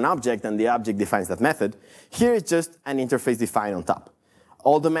everything is an object and the object defines that method. Here it's just an interface defined on top.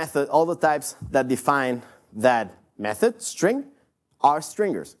 All the types that define that method, string, are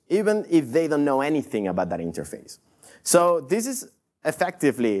stringers, even if they don't know anything about that interface. So this is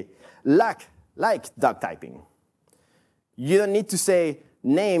effectively like like duck typing. You don't need to say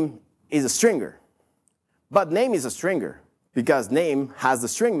name is a stringer, but name is a stringer because name has the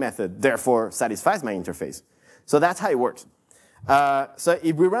string method, therefore satisfies my interface. So that's how it works. So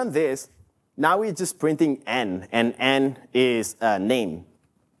if we run this, now we're just printing n, and n is name.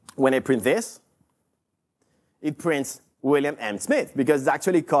 When I print this, it prints William M. Smith because it's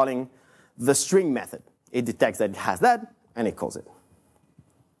actually calling the string method. It detects that it has that, and it calls it.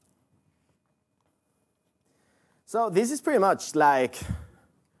 So this is pretty much like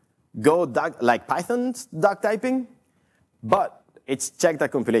like Python's duck typing, but it's checked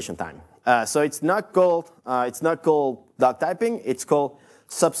at compilation time. So it's not called duck typing. It's called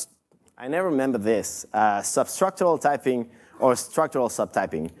I never remember this, substructural typing or structural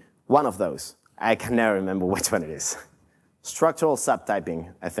subtyping. One of those. I can never remember which one it is. Structural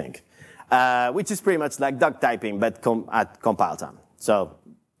subtyping, I think, which is pretty much like duck typing, but at compile time. So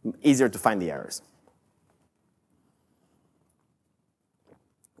easier to find the errors.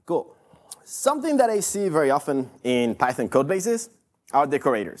 Cool. Something that I see very often in Python code bases are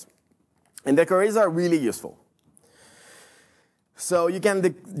decorators. And decorators are really useful. So you can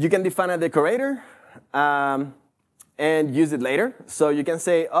define a decorator and use it later. So you can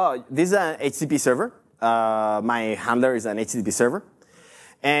say, oh, this is an HTTP server. My handler is an HTTP server.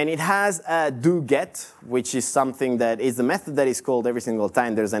 And it has a do-get, which is something that is the method that is called every single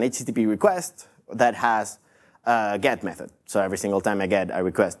time there's an HTTP request that has a get method. So every single time I get a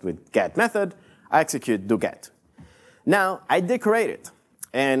request with get method, I execute do-get. Now, I decorate it.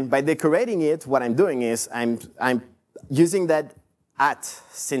 And by decorating it, what I'm doing is I'm using that at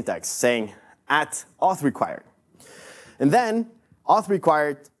syntax, saying at auth required. And then auth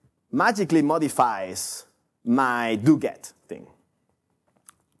required magically modifies my do-get thing.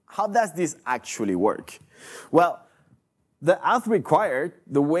 How does this actually work? Well, the auth required,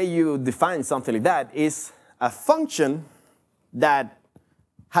 the way you define something like that, is a function that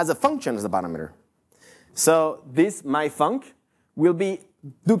has a function as a parameter. So this my func will be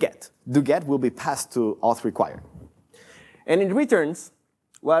do-get. Do-get will be passed to auth required. And it returns,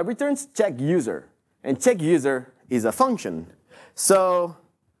 well, it returns check user. And check user is a function. So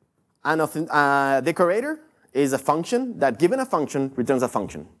a decorator is a function that, given a function, returns a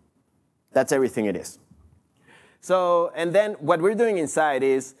function. That's everything it is. So, and then what we're doing inside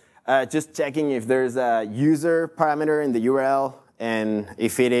is just checking if there's a user parameter in the URL. And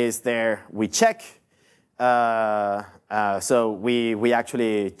if it is there, we check. So we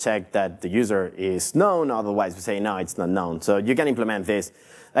actually check that the user is known. Otherwise, we say, no, it's not known. So you can implement this.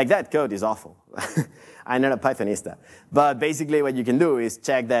 Like, that code is awful. I'm not a Pythonista. But basically, what you can do is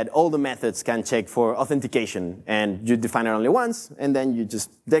check that all the methods can check for authentication. And you define it only once. And then you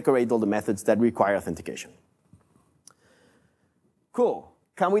just decorate all the methods that require authentication. Cool.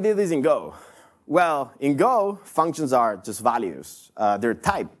 Can we do this in Go? Well, in Go, functions are just values. They're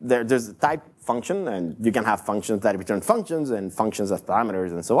type. There's a type function, and you can have functions that return functions and functions as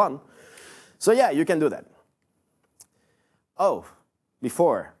parameters and so on. So yeah, you can do that. Oh,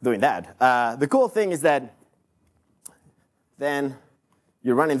 before doing that, the cool thing is that then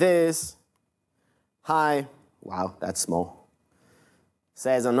you're running this. Hi. Wow, that's small.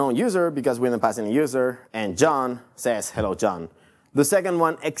 Says unknown user because we didn't pass any user. And John says, hello, John. The second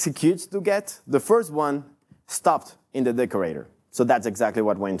one executes to get. The first one stopped in the decorator. So that's exactly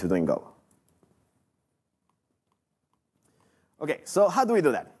what went to do in Go. OK, so how do we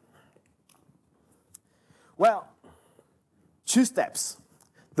do that? Well, 2 steps.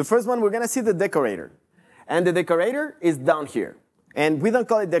 The first one, we're going to see the decorator. And the decorator is down here. And we don't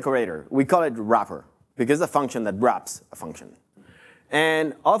call it decorator. We call it wrapper, because it's a function that wraps a function.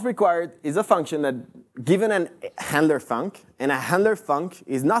 And auth required is a function that, given a handler func, and a handler func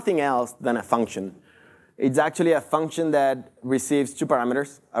is nothing else than a function. It's actually a function that receives 2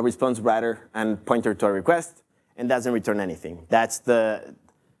 parameters, a response writer and pointer to a request, and doesn't return anything. It's the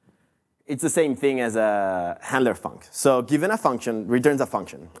same thing as a handler func. So given a function, returns a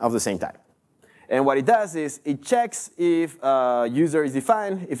function of the same type. And what it does is it checks if a user is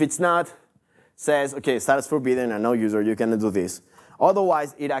defined. If it's not, says, OK, status forbidden, and no user, you cannot do this.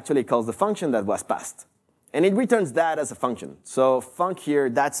 Otherwise, it actually calls the function that was passed. And it returns that as a function. So func here,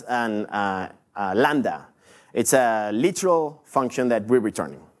 that's an lambda. It's a literal function that we're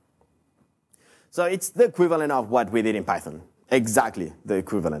returning. So it's the equivalent of what we did in Python. Exactly the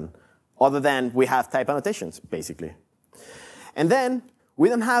equivalent. Other than we have type annotations, basically. And then we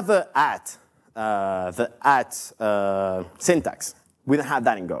don't have the at syntax. We don't have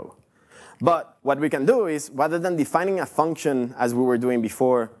that in Go. But what we can do is, rather than defining a function as we were doing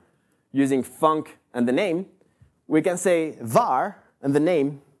before, using func and the name, we can say var and the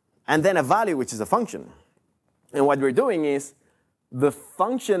name and then a value, which is a function. And what we're doing is the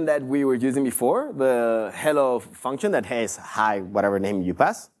function that we were using before, the hello function that has hi, whatever name you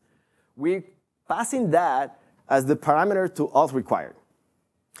pass, we're passing that as the parameter to auth required.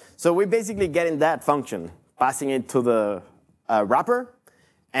 So we're basically getting that function, passing it to the wrapper,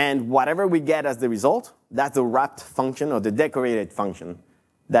 and whatever we get as the result, that's the wrapped function or the decorated function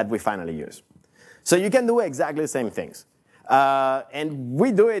that we finally use. So you can do exactly the same things. And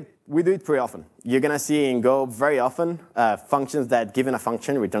we do it pretty often. You're going to see in Go very often functions that, given a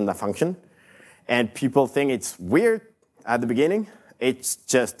function, return a function. And people think it's weird at the beginning. It's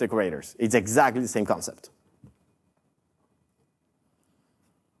just decorators. It's exactly the same concept.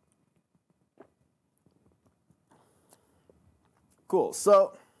 Cool.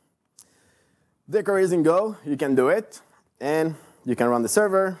 So decorators in Go, you can do it. And you can run the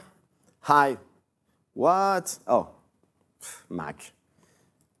server. Hi. What? Oh, Mac.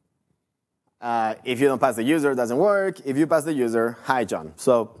 If you don't pass the user, it doesn't work. If you pass the user, hi, John.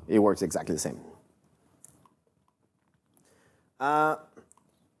 So it works exactly the same.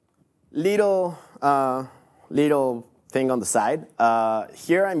 Little thing on the side.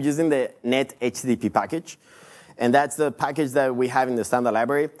 Here I'm using the net HTTP package. And that's the package that we have in the standard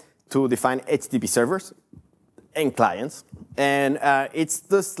library to define HTTP servers and clients. And it's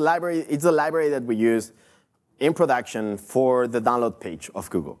the library that we use in production for the download page of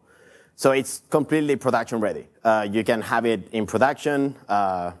Google. So it's completely production ready. You can have it in production,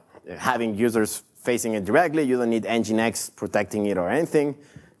 having users facing it directly. You don't need Nginx protecting it or anything.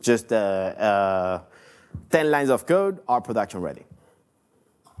 Just 10 lines of code are production ready.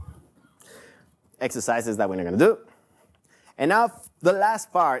 Exercises that we're not going to do. And now the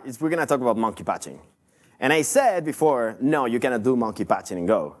last part is we're going to talk about monkey patching. And I said before, no, you cannot do monkey patching in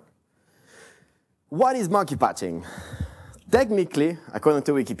Go. What is monkey patching? Technically, according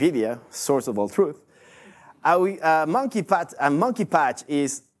to Wikipedia, source of all truth, a monkey patch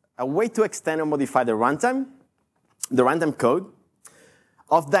is a way to extend or modify the runtime code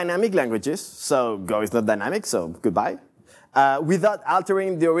of dynamic languages. So Go is not dynamic, so goodbye, without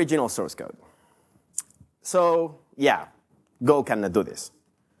altering the original source code. So yeah, Go cannot do this.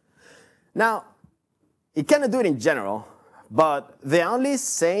 Now, it cannot do it in general, but the only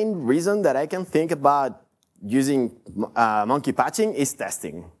sane reason that I can think about using monkey patching is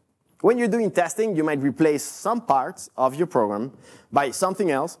testing. When you're doing testing, you might replace some parts of your program by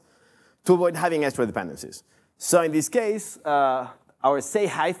something else to avoid having extra dependencies. So in this case, our say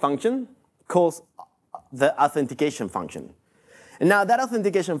hi function calls the authentication function. And now that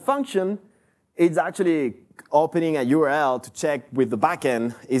authentication function is actually opening a URL to check with the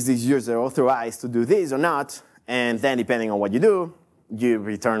backend, is this user authorized to do this or not? And then depending on what you do, you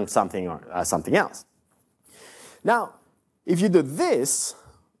return something or something else. Now, if you do this,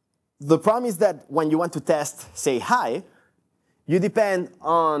 the problem is that when you want to test say hi, you depend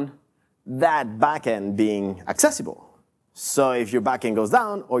on that backend being accessible. So if your backend goes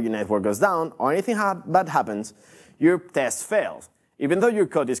down, or your network goes down, or anything bad happens, your test fails, even though your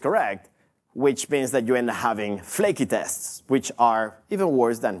code is correct, which means that you end up having flaky tests, which are even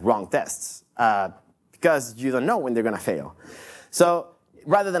worse than wrong tests, because you don't know when they're going to fail. So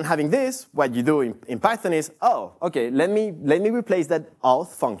rather than having this, what you do in Python is, oh, OK, let me replace that auth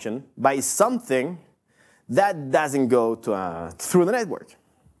function by something that doesn't go through the network.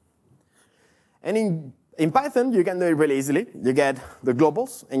 And in Python, you can do it really easily. You get the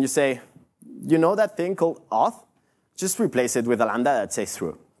globals, and you say, you know that thing called auth? Just replace it with a lambda that says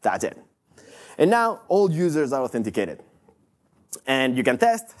through. That's it. And now all users are authenticated. And you can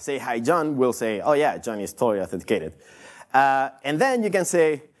test, say, hi, John. We'll say, oh, yeah, John is totally authenticated. And then you can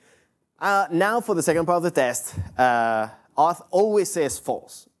say, now for the second part of the test, auth always says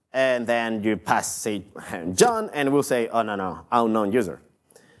false. And then you pass, say, John, and we'll say, oh, no, unknown user.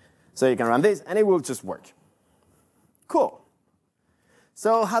 So you can run this, and it will just work. Cool.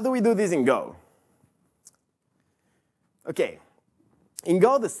 So how do we do this in Go? OK. In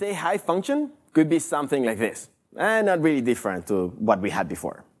Go, the say hi function could be something like this, and not really different to what we had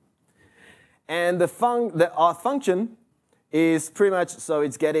before. And the auth function is pretty much, so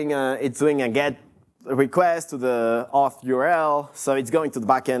it's doing a get request to the auth URL. So it's going to the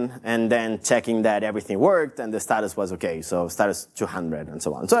backend and then checking that everything worked and the status was OK. So status 200 and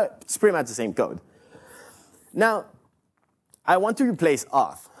so on. So it's pretty much the same code. Now, I want to replace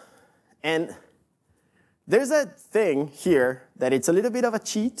auth. And there's a thing here that it's a little bit of a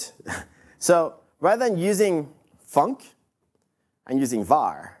cheat. So rather than using func, I'm using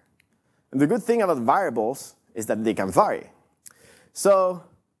var. And the good thing about variables is that they can vary. So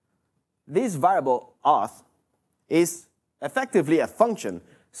this variable auth is effectively a function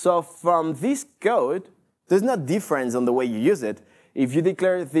So from this code, there's no difference on the way you use it if you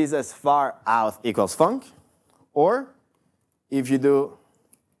declare this as var auth equals func, or if you do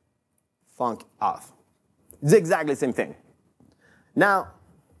func auth. It's exactly the same thing. Now,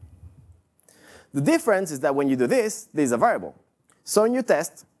 the difference is that when you do this, this is a variable. So in your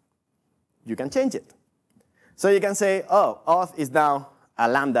test, you can change it. So you can say, oh, auth is now a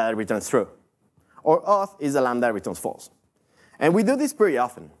lambda that returns true, or auth is a lambda that returns false. And we do this pretty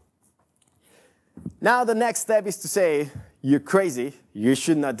often. Now the next step is to say, you're crazy, you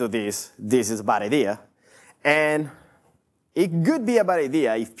should not do this, this is a bad idea. And it could be a bad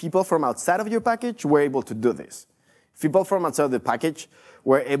idea if people from outside of your package were able to do this. If people from outside of the package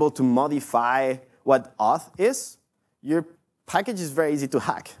were able to modify what auth is, your package is very easy to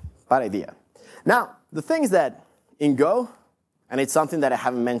hack. Bad idea. Now, the thing is that in Go, and it's something that I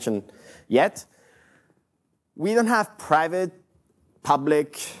haven't mentioned yet, we don't have private,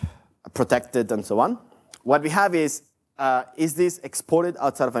 public, protected, and so on. What we have is this exported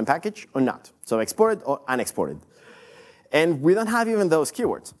outside of my package or not? So exported or unexported. And we don't have even those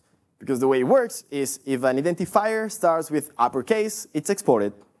keywords, because the way it works is if an identifier starts with uppercase, it's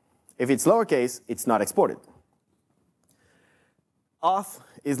exported. If it's lowercase, it's not exported. Auth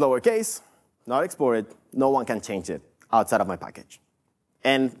is lowercase, not exported. No one can change it outside of my package.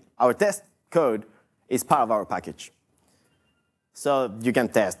 And our test code is part of our package. So you can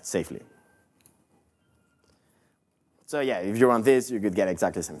test safely. So yeah, if you run this, you could get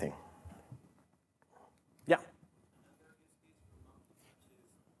exactly the same thing. Yeah?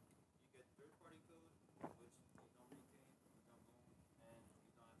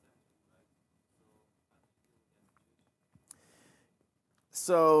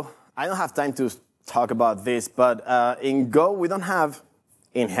 So I don't have time to talk about this, but in Go, we don't have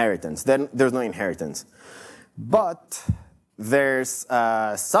inheritance. There's no inheritance. But there's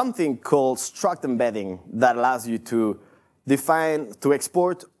something called struct embedding that allows you to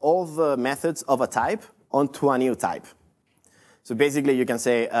export all the methods of a type onto a new type. So basically, you can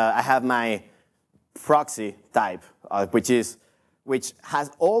say, I have my proxy type, which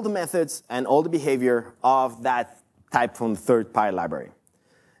has all the methods and all the behavior of that type from the third-party library.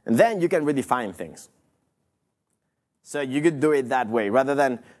 And then you can redefine things. So you could do it that way. Rather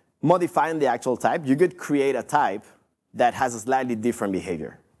than modifying the actual type, you could create a type that has a slightly different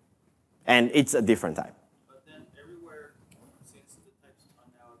behavior. And it's a different type. But then everywhere, since the types are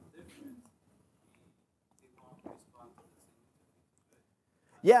now different, they won't respond to the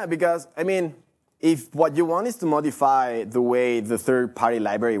same. Yeah, because, I mean, if what you want is to modify the way the third-party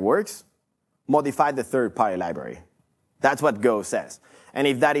library works, modify the third-party library. That's what Go says. And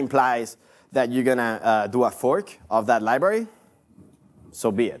if that implies that you're going to do a fork of that library,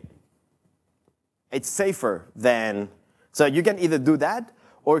 so be it. It's safer than, so you can either do that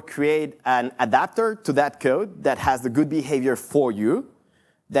or create an adapter to that code that has the good behavior for you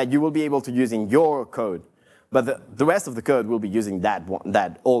that you will be able to use in your code. But the rest of the code will be using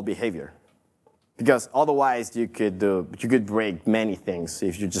that old behavior. Because otherwise you could break many things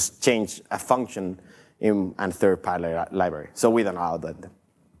if you just change a function in a third-party library. So we don't allow that.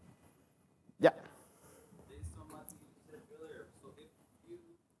 Yeah? Based on what you said earlier, so if you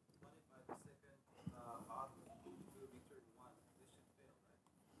modify the second auth to return 1, this should fail,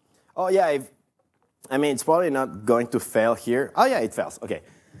 right? Oh, yeah. I mean, it's probably not going to fail here. Oh, yeah, it fails. OK.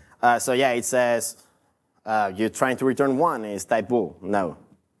 So yeah, it says you're trying to return 1 is type bool. No.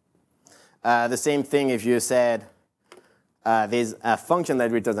 The same thing if you said there's a function that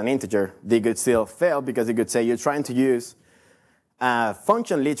returns an integer, they could still fail because it could say you're trying to use a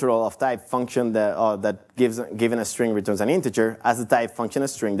function literal of type function that given a string returns an integer as the type function a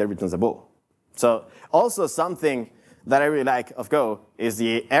string that returns a bool. So also something that I really like of Go is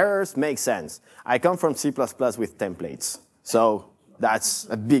the errors make sense. I come from C++ with templates, so that's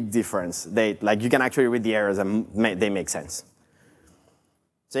a big difference. You can actually read the errors and they make sense.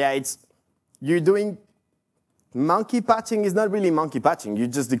 So yeah, you're doing monkey patching is not really monkey patching. You're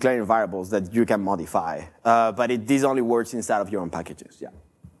just declaring variables that you can modify. But this only works inside of your own packages. Yeah.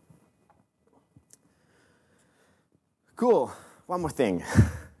 Cool. One more thing.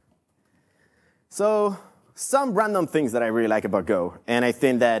 So some random things that I really like about Go. And I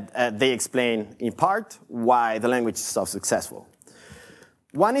think that they explain, in part, why the language is so successful.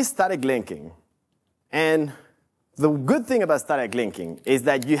 One is static linking. And the good thing about static linking is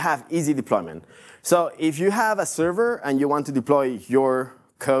that you have easy deployment. So if you have a server and you want to deploy your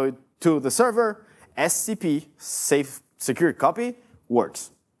code to the server, SCP, safe secure copy,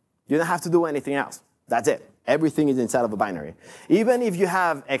 works. You don't have to do anything else. That's it. Everything is inside of a binary. Even if you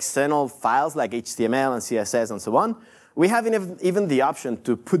have external files like HTML and CSS and so on, we have even the option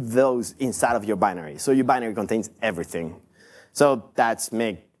to put those inside of your binary. So your binary contains everything. So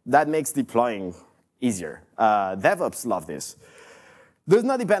that makes deploying easier. DevOps love this. There's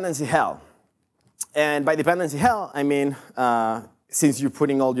no dependency hell. And by dependency hell, I mean, since you're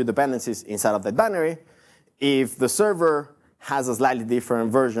putting all your dependencies inside of that binary, if the server has a slightly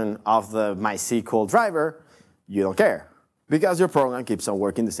different version of the MySQL driver, you don't care, because your program keeps on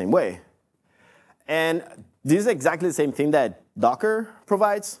working the same way. And this is exactly the same thing that Docker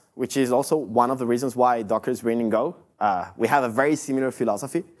provides, which is also one of the reasons why Docker is winning Go. We have a very similar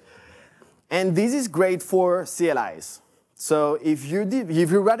philosophy. And this is great for CLIs. So if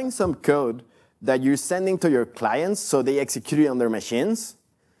you're writing some code that you're sending to your clients so they execute it on their machines,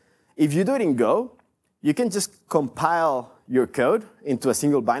 if you do it in Go, you can just compile your code into a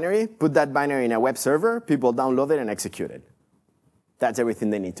single binary, put that binary in a web server, people download it and execute it. That's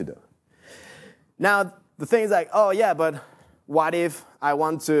everything they need to do. Now, the thing is like, oh yeah, but what if I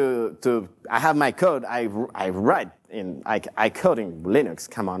want I have my code, I code in Linux,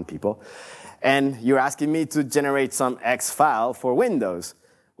 come on people, and you're asking me to generate some X file for Windows.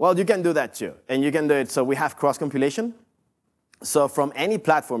 Well, you can do that too, and you can do it, so we have cross-compilation. So from any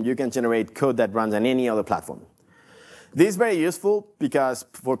platform, you can generate code that runs on any other platform. This is very useful because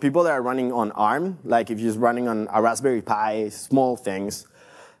for people that are running on ARM, like if you're running on a Raspberry Pi, small things,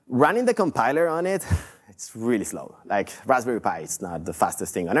 running the compiler on it, it's really slow. Like Raspberry Pi, it's not the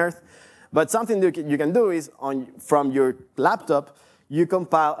fastest thing on earth. But something you can do is from your laptop, you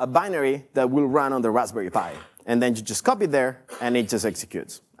compile a binary that will run on the Raspberry Pi. And then you just copy it there, and it just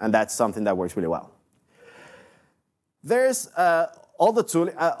executes. And that's something that works really well. There's all the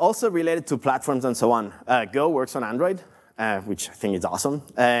tooling, also related to platforms and so on. Go works on Android, which I think is awesome.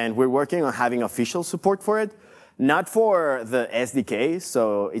 And we're working on having official support for it. Not for the SDK,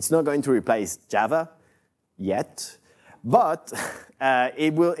 so it's not going to replace Java yet. But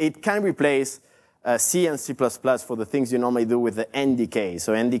it can replace C and C++ for the things you normally do with the NDK.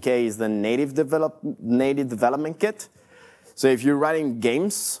 So NDK is the native development kit. So if you're writing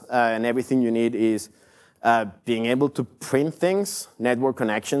games and everything you need is being able to print things, network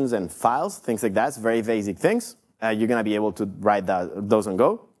connections and files, things like that, very basic things, you're going to be able to write those on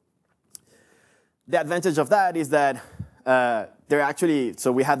Go. The advantage of that is that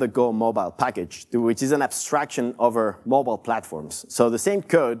so we have the Go mobile package, which is an abstraction over mobile platforms. So the same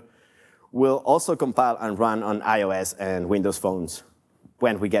code will also compile and run on iOS and Windows phones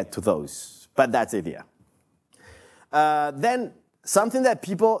when we get to those. But that's the idea. Then something that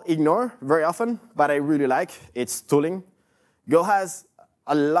people ignore very often, but I really like, it's tooling. Go has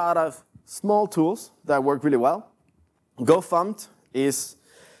a lot of small tools that work really well. Go font is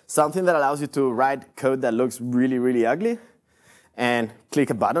something that allows you to write code that looks really, really ugly and click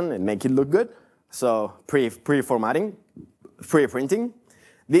a button and make it look good. So pre-formatting, pre-printing.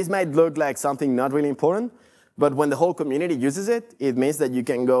 This might look like something not really important, but when the whole community uses it, it means that you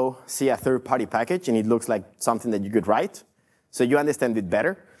can go see a third-party package and it looks like something that you could write. So you understand it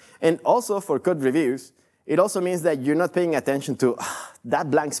better. And also for code reviews, it also means that you're not paying attention to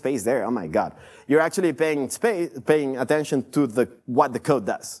that blank space there, oh my God. You're actually paying attention to what the code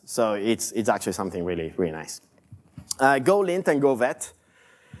does. So it's actually something really, really nice. GoLint and GoVet,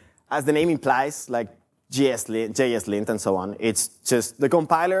 as the name implies, like JSLint and so on, it's just the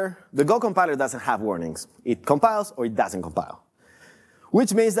compiler. The Go compiler doesn't have warnings. It compiles or it doesn't compile.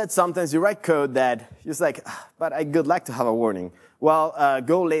 Which means that sometimes you write code that you're just like, but I would like to have a warning. Well,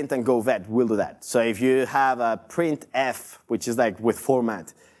 GoLint and GoVet will do that. So if you have a printf, which is like with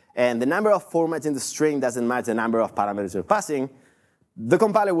format, and the number of formats in the string doesn't match the number of parameters you're passing, the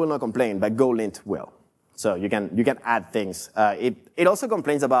compiler will not complain, but GoLint will. So you can add things. It also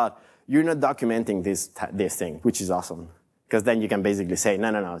complains about you're not documenting this thing, which is awesome. Because then you can basically say,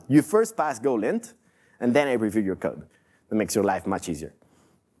 no. You first pass GoLint, and then I review your code. That makes your life much easier.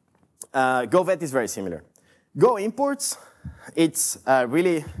 GoVet is very similar. Go imports, it's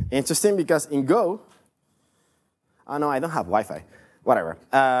really interesting because in Go, oh no, I don't have Wi-Fi, whatever.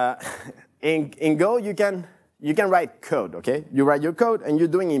 In Go, you can write code, okay? You write your code and you're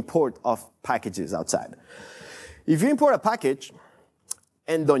doing import of packages outside. If you import a package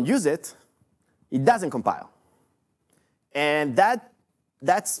and don't use it, it doesn't compile. And that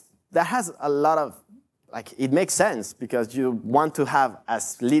has a lot of, it makes sense because you want to have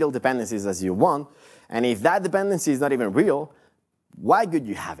as little dependencies as you want. And if that dependency is not even real, why would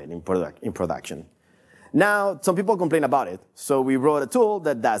you have it in production? Now, some people complain about it. So we wrote a tool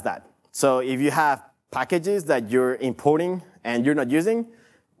that does that. So if you have packages that you're importing and you're not using,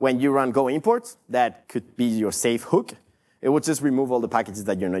 when you run Go imports, that could be your safe hook. It would just remove all the packages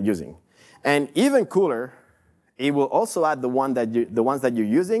that you're not using. And even cooler it will also add the ones that you're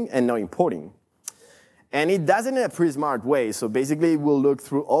using and not importing. And it does it in a pretty smart way. So basically, it will look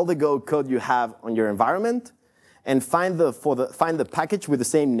through all the Go code you have on your environment and find the package with the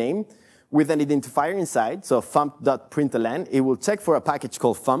same name with an identifier inside. So thump.println, it will check for a package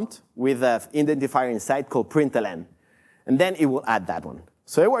called thump with an identifier inside called println. And then it will add that one.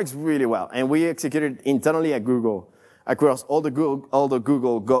 So it works really well. And we executed internally at Google across all the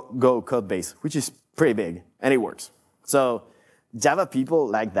Google Go code base, which is pretty big, and it works. So Java people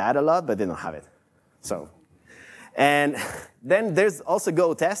like that a lot, but they don't have it. So, and then there's also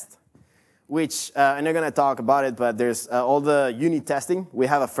Go test, which I'm not going to talk about it, but there's all the unit testing. We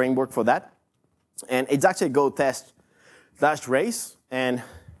have a framework for that. And it's actually Go test -race. And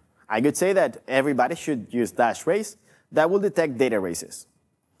I could say that everybody should use -race. That will detect data races.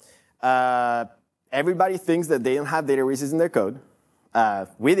 Everybody thinks that they don't have data races in their code.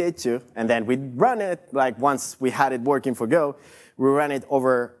 We did too. And then we run it, like once we had it working for Go, we ran it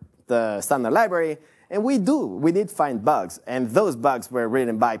over the standard library. And we did find bugs. And those bugs were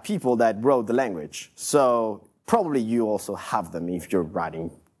written by people that wrote the language. So probably you also have them if you're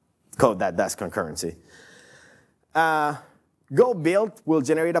writing code that does concurrency. Go build will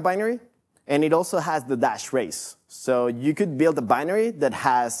generate a binary. And it also has the -race. So you could build a binary that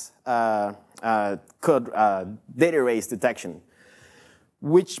has data race detection,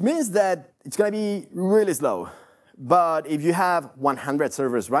 which means that it's going to be really slow. But if you have 100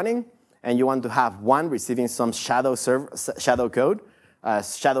 servers running, and you want to have one receiving some shadow code,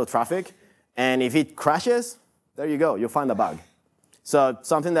 shadow traffic, and if it crashes, there you go, you'll find a bug. So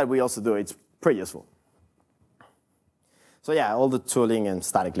something that we also do, it's pretty useful. So yeah, all the tooling and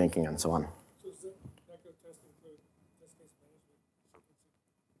static linking and so on. So does that Go test include test case management?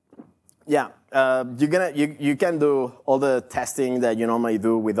 Yeah, you can do all the testing that you normally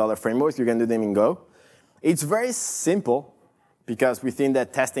do with other frameworks. You can do them in Go. It's very simple because we think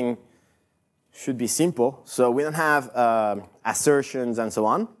that testing should be simple. So we don't have assertions and so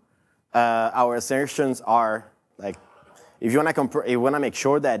on. Our assertions are like, if you want to make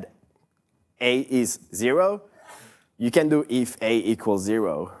sure that A is 0, you can do if A equals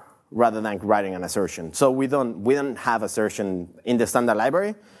 0 rather than writing an assertion. So we don't have assertion in the standard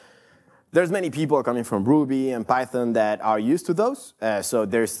library. There's many people coming from Ruby and Python that are used to those. So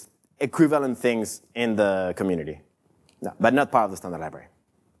there's equivalent things in the community, no, but not part of the standard library.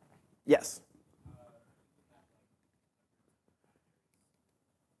 Yes?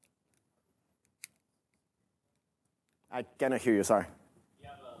 I cannot hear you, sorry. You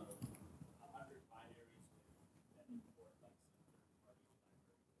have 100 binaries that import like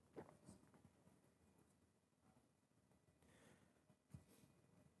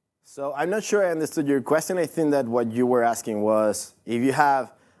So I'm not sure I understood your question. I think that what you were asking was, if you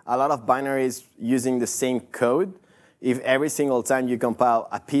have a lot of binaries using the same code, if every single time you compile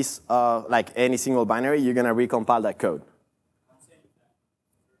a piece of, like any single binary, you're going to recompile that code.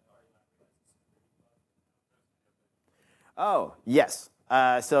 Oh, yes.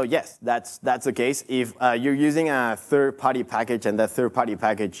 So yes, that's the case. If you're using a third-party package and that third-party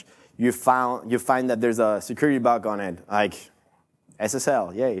package, you find that there's a security bug on it, like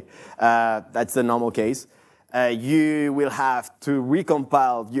SSL, yay. That's the normal case. You will have to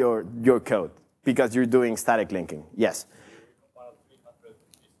recompile your code because you're doing static linking. Yes.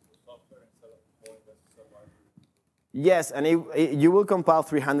 Yes, and you will compile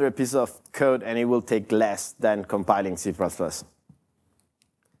 300 pieces of code, and it will take less than compiling C++.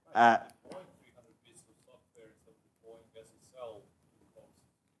 I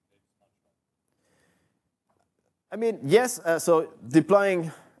mean, yes. So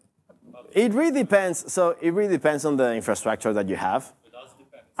deploying, it really depends. So it really depends on the infrastructure that you have. It does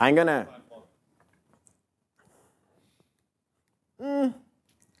depend. I'm gonna.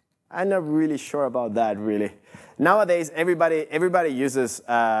 I'm not really sure about that, really. Nowadays, everybody uses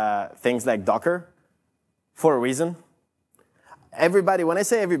things like Docker for a reason. Everybody, when I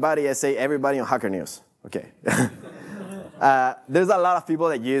say everybody on Hacker News. Okay. There's a lot of people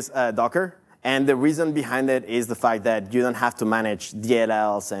that use Docker, and the reason behind it is the fact that you don't have to manage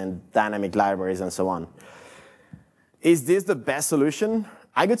DLLs and dynamic libraries and so on. Is this the best solution?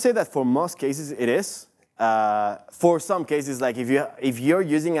 I could say that for most cases it is. For some cases, like if you're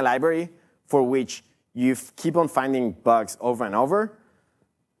using a library for which you keep on finding bugs over and over,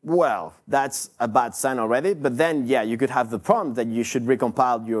 well, that's a bad sign already. But then, yeah, you could have the problem that you should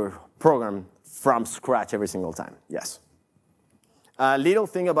recompile your program from scratch every single time. Yes. A little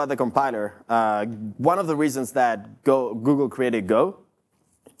thing about the compiler. One of the reasons that Google created Go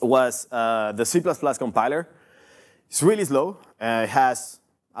was the C++ compiler. It's really slow. It has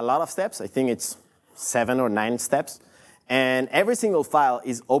a lot of steps. I think it's 7 or 9 steps. And every single file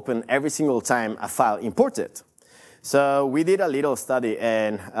is open every single time a file imported. So we did a little study,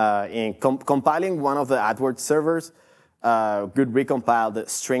 and in compiling one of the AdWords servers, could recompile the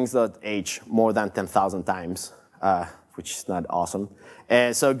strings.h more than 10,000 times, which is not awesome.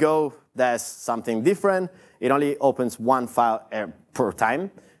 And so Go does something different. It only opens one file per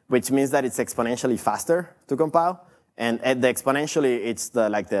time, which means that it's exponentially faster to compile. And at the exponentially, it's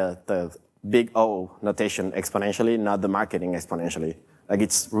the big O notation exponentially, not the marketing exponentially. Like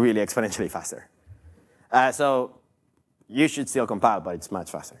it's really exponentially faster. So you should still compile, but it's much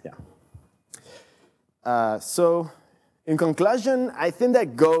faster, yeah. So in conclusion, I think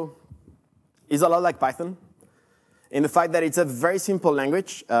that Go is a lot like Python in the fact that it's a very simple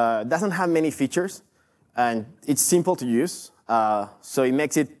language. It doesn't have many features, and it's simple to use. So it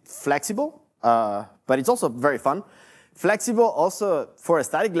makes it flexible, but it's also very fun. Flexible also for a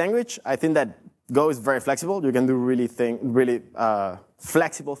static language. I think that Go is very flexible. You can do really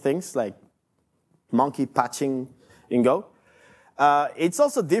flexible things like monkey patching in Go. It's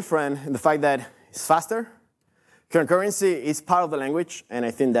also different in the fact that it's faster. Concurrency is part of the language, and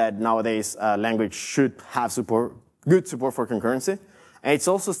I think that nowadays language should have good support for concurrency. And it's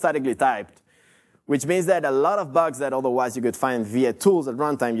also statically typed, which means that a lot of bugs that otherwise you could find via tools at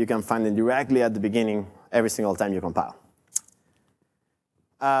runtime, you can find them directly at the beginning every single time you compile.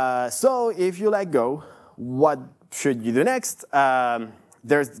 So if you like Go, what should you do next?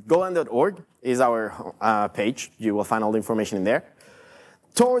 There's golang.org is our page. You will find all the information in there.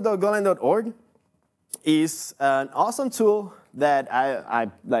 Tor.golang.org is an awesome tool that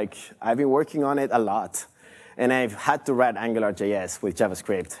I've been working on it a lot. And I've had to write AngularJS with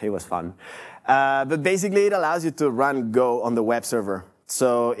JavaScript. It was fun. But basically, it allows you to run Go on the web server.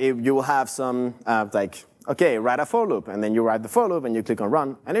 So if you will have some, OK, write a for loop. And then you write the for loop, and you click on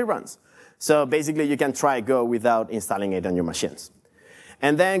run, and it runs. So basically, you can try Go without installing it on your machines.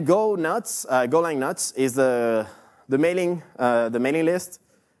 And then Golang Nuts is the mailing list.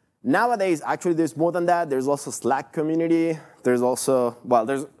 Nowadays, actually, there's more than that. There's also Slack community. There's also,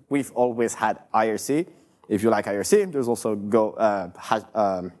 we've always had IRC. If you like IRC, there's also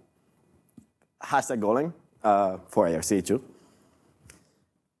hashtag Golang for IRC too.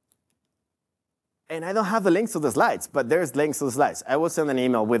 And I don't have the links to the slides, but there's links to the slides. I will send an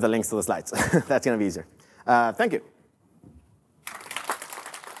email with the links to the slides. That's going to be easier. Thank you.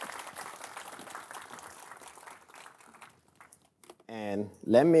 And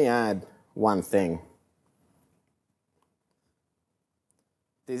let me add one thing.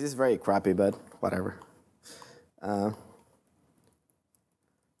 This is very crappy, but whatever.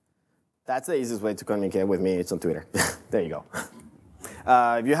 That's the easiest way to communicate with me. It's on Twitter. There you go.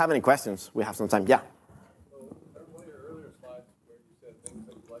 If you have any questions, we have some time. Yeah? So, one of your earlier slides where you said things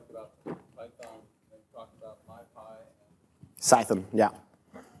that you liked about Python, and you talked about MyPy and Python, yeah.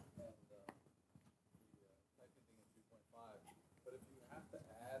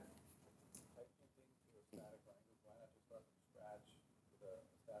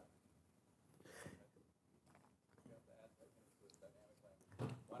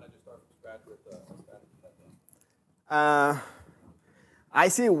 I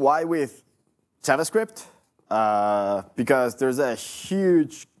see why with JavaScript, because there's a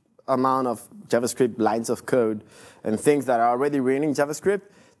huge amount of JavaScript lines of code and things that are already written in JavaScript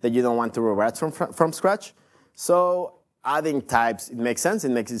that you don't want to rewrite from scratch. So adding types, it makes sense.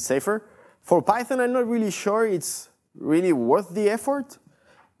 It makes it safer. For Python, I'm not really sure it's really worth the effort,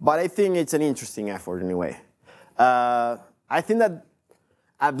 but I think it's an interesting effort anyway. I think that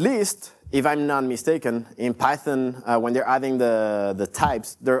at least, if I'm not mistaken, in Python, when they're adding the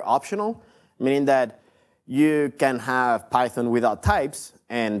types, they're optional, meaning that you can have Python without types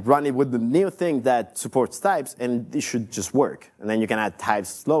and run it with the new thing that supports types, and it should just work. And then you can add types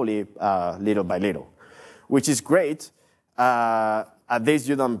slowly, little by little, which is great. At least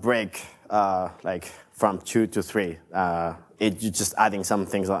you don't break from 2 to 3. You're just adding some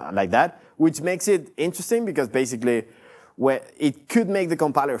things like that, which makes it interesting because basically, it could make the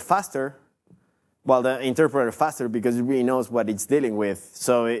compiler faster, the interpreter faster, because it really knows what it's dealing with.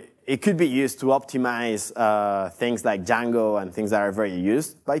 So it could be used to optimize things like Django and things that are very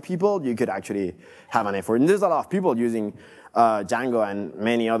used by people. You could actually have an effort. And there's a lot of people using Django and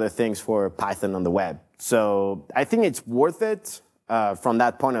many other things for Python on the web. So I think it's worth it from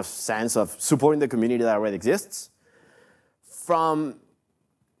that point of sense of supporting the community that already exists.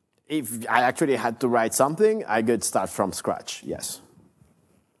 If I actually had to write something, I could start from scratch, yes.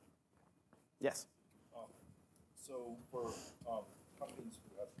 Yes? So for companies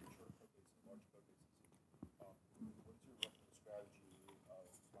who have mature code bases and large code bases, what's your strategy of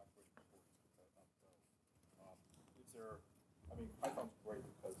migrating towards Python's great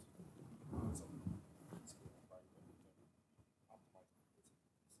because it's a scale, right? And you can optimize it.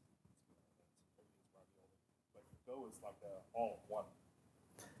 But Go is like a all-in-one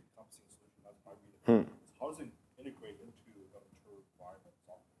encompassing solution. That's my reading. How does it integrate into a mature environment,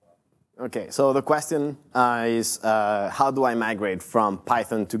 software environment? Okay, so the question is how do I migrate from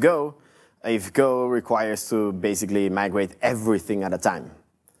Python to Go if Go requires to basically migrate everything at a time?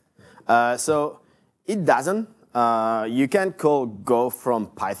 So it doesn't. You can call Go from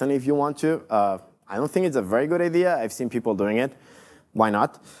Python if you want to. I don't think it's a very good idea. I've seen people doing it. Why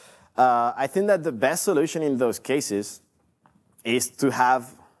not? I think that the best solution in those cases is to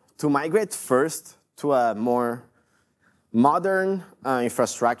migrate first to a more modern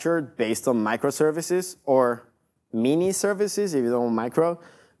infrastructure based on microservices or mini services if you don't want micro.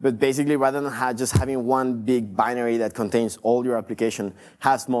 But basically, rather than just having one big binary that contains all your application,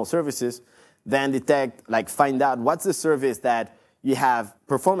 have small services, then find out what's the service that you have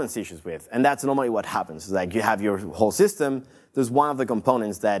performance issues with. And that's normally what happens. It's like you have your whole system. There's one of the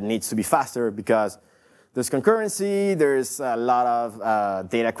components that needs to be faster because there's concurrency, there's a lot of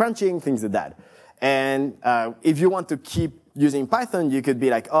data crunching, things like that. And if you want to keep using Python, you could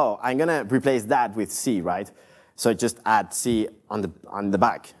be like, oh, I'm going to replace that with C, right? So just add C on the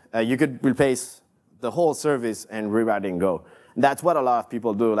back. You could replace the whole service and rewrite it in Go. That's what a lot of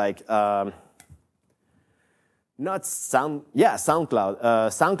people do. Like, SoundCloud.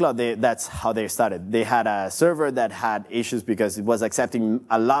 That's how they started. They had a server that had issues because it was accepting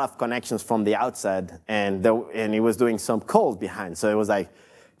a lot of connections from the outside, and it was doing some calls behind. So it was like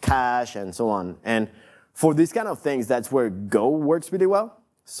cache and so on. And for these kind of things, that's where Go works really well.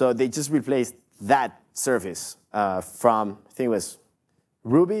 So they just replaced that service from, I think it was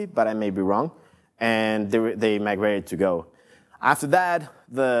Ruby, but I may be wrong, and they migrated to Go. After that,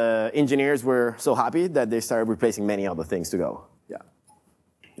 the engineers were so happy that they started replacing many other things to Go. Yeah.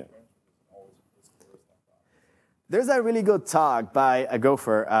 There's a really good talk by a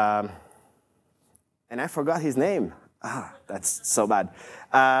gopher, and I forgot his name. That's so bad.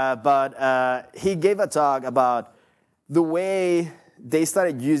 But he gave a talk about the way they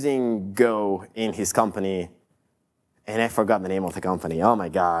started using Go in his company, and I forgot the name of the company. Oh my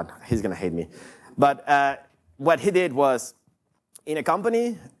God, he's gonna hate me. But what he did was, in a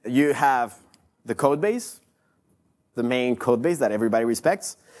company, you have the code base, the main code base that everybody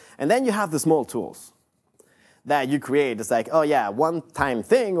respects, and then you have the small tools that you create. It's like, oh yeah, one-time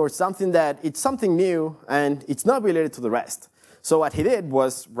thing or something that it's something new and it's not related to the rest. So what he did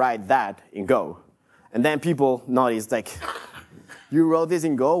was write that in Go. And then people noticed, like, you wrote this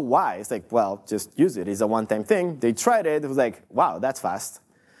in Go, why? It's like, well, just use it. It's a one-time thing. They tried it. It was like, wow, that's fast.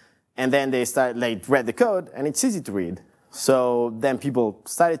 And then they read the code, and it's easy to read. So then people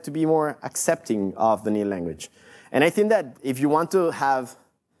started to be more accepting of the new language. And I think that if you want to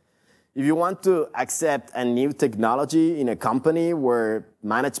accept a new technology in a company where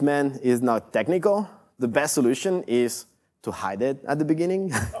management is not technical, the best solution is to hide it at the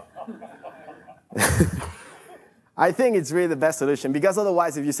beginning. I think it's really the best solution, because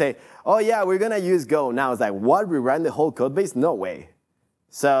otherwise if you say, oh yeah, we're going to use Go now, it's like, what, we run the whole code base? No way.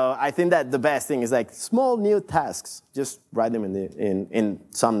 So I think that the best thing is like small new tasks. Just write them in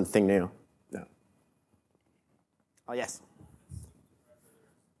something new. Yeah. Oh, yes.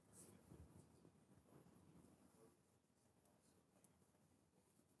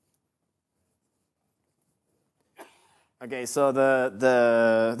 Okay, so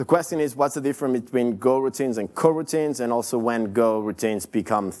the question is, what's the difference between Go routines and coroutines, and also when Go routines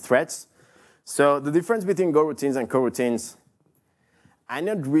become threats? So the difference between Go routines and coroutines, I'm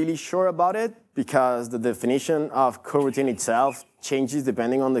not really sure about it, because the definition of coroutine itself changes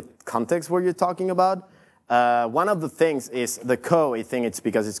depending on the context where you're talking about. One of the things is the co, I think it's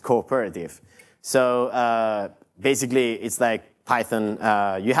because it's cooperative. So basically, it's like Python,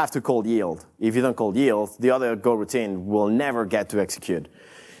 you have to call yield. If you don't call yield, the other Go routine will never get to execute.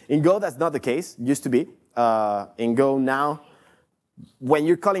 In Go, that's not the case. It used to be. In Go now, when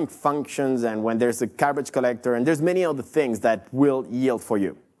you're calling functions and when there's a garbage collector, and there's many other things that will yield for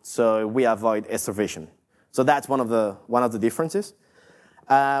you. So we avoid starvation. So that's one of the differences.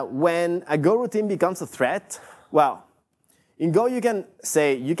 When a Go routine becomes a threat, well, in Go you can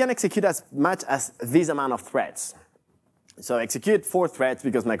say, you can execute as much as this amount of threads. So execute 4 threads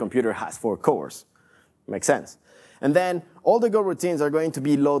because my computer has 4 cores. Makes sense. And then all the Go routines are going to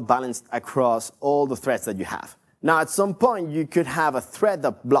be load balanced across all the threads that you have. Now, at some point, you could have a thread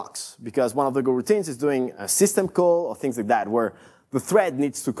that blocks, because one of the Go routines is doing a system call or things like that, where the thread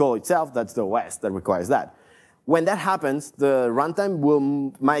needs to call itself. That's the OS that requires that. When that happens, the runtime will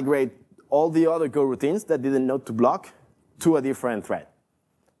migrate all the other Go routines that didn't know to block to a different thread.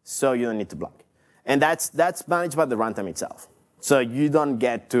 So you don't need to block. And that's managed by the runtime itself. So you don't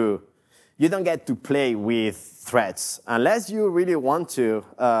get to play with threads unless you really want to.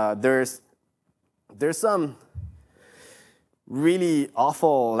 There's some really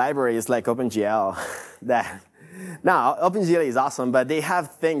awful libraries like OpenGL that now OpenGL is awesome, but they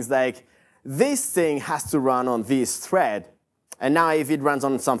have things like this thing has to run on this thread, and now if it runs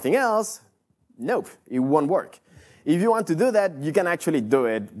on something else, nope, it won't work. If you want to do that, you can actually do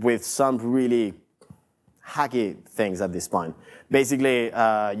it with some really hacky things at this point. Basically,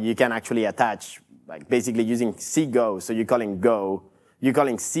 you can actually attach, like basically using C-Go, so you're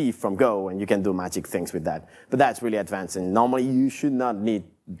calling C from Go, and you can do magic things with that. But that's really advanced, and normally you should not need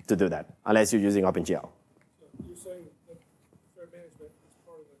to do that unless you're using OpenGL. So you're saying that thread management is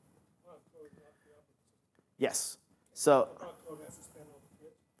part of the compiled code, not the operating system? Yes. So The compiled code has to span all the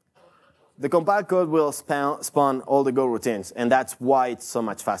threads? the compiled code will spawn all the Go routines, and that's why it's so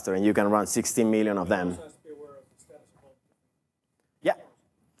much faster, and you can run 16 million of them. It also has to be aware of the status of all the Yeah,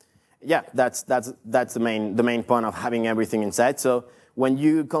 yeah, that's the main point of having everything inside. So when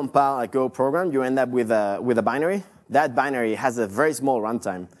you compile a Go program, you end up with a binary. That binary has a very small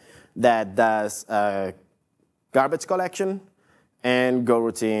runtime that does garbage collection and Go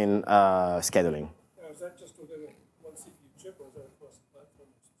routine scheduling. Now, is that just within one CPU chip, or is that across the platform?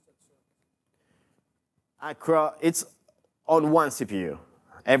 It's on one CPU.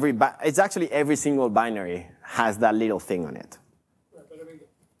 It's actually every single binary has that little thing on it. Right, but I mean,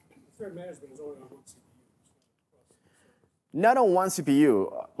 the thread management is only on one CPU. Not on one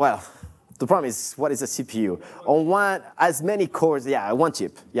CPU. Well, the problem is, what is a CPU? On one, as many cores, yeah, one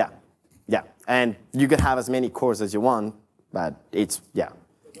chip, yeah. And you can have as many cores as you want, but it's, yeah.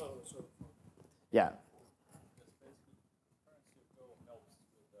 But not on the server farm. Yeah.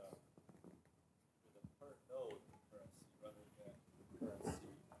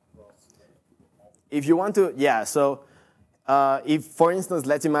 If you want to, yeah, so if, for instance,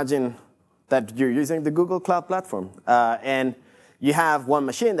 let's imagine that you're using the Google Cloud Platform, and you have one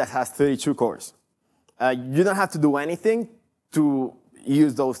machine that has 32 cores. You don't have to do anything to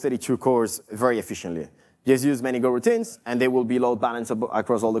use those 32 cores very efficiently. Just use many Go routines, and they will be load balanced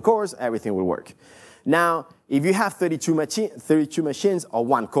across all the cores. Everything will work. Now, if you have 32 machines or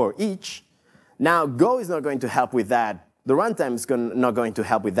one core each, now Go is not going to help with that. The runtime is not going to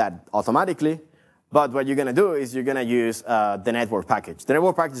help with that automatically. But what you're going to do is you're going to use the network package. The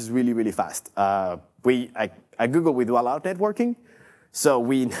network package is really, really fast. At Google, we do a lot of networking. So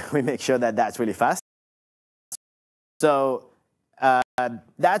we make sure that that's really fast. So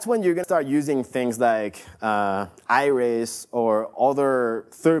that's when you're going to start using things like Iris or other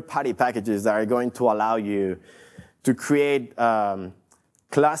third-party packages that are going to allow you to create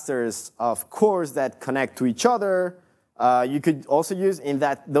clusters of cores that connect to each other. You could also use, in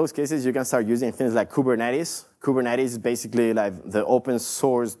those cases, you can start using things like Kubernetes. Kubernetes is basically like the open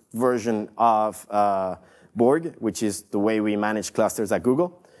source version of Borg, which is the way we manage clusters at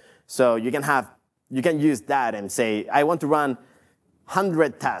Google. So you can use that and say, I want to run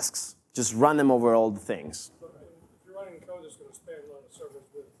 100 tasks. Just run them over all the things. But if you're running code that's going to span a lot of servers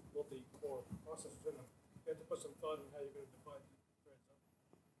with multi-core processors in them, you have to put some thought in how you're going to divide the threads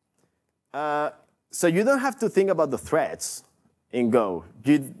up. So you don't have to think about the threads in Go.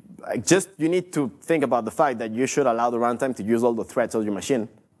 You need to think about the fact that you should allow the runtime to use all the threads of your machine,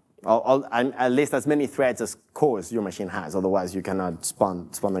 at least as many threads as cores your machine has. Otherwise, you cannot spawn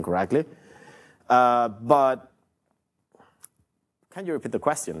them correctly. But can you repeat the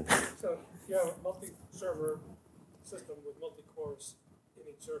question? So if you have a multi-server system with multi-cores in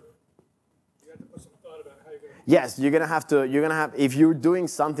each server, you have to put some thought about how you're going to... Yes, you're going to have, if you're doing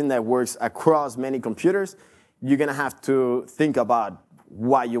something that works across many computers, you're going to have to think about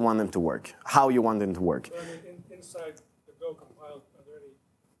why you want them to work, how you want them to work. So, I mean, inside the Go compiled, are there any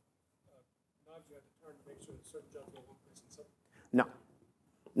knobs you have to turn to make sure that certain jobs don't work in something? No.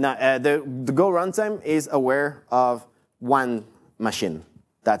 No, the Go runtime is aware of one machine.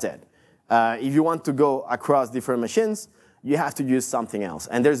 That's it. If you want to go across different machines, you have to use something else.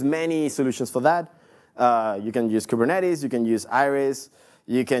 And there's many solutions for that. You can use Kubernetes, you can use Iris,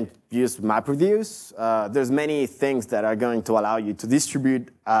 you can use MapReduce. There's many things that are going to allow you to distribute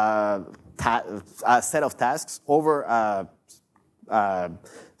a set of tasks over a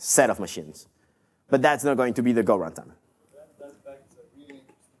set of machines. But that's not going to be the Go runtime. That begs a really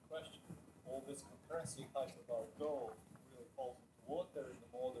interesting question. All this concurrency hype about Go really falls into water in the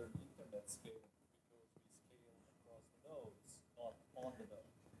modern internet scale because we scale across the nodes, not on the node.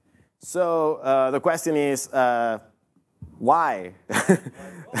 So the question is, why?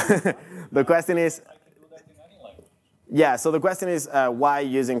 The question is, I can do that in any language. Yeah, so the question is why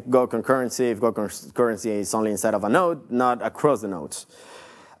using Go concurrency if Go concurrency is only inside of a node, not across the nodes?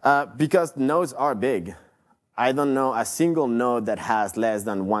 Because nodes are big. I don't know a single node that has less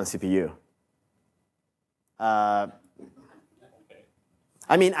than one CPU. I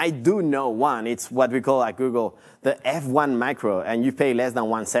mean, I do know one. It's what we call at Google the F1 macro, and you pay less than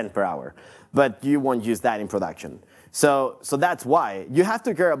 1 cent per hour. But you won't use that in production. So that's why. You have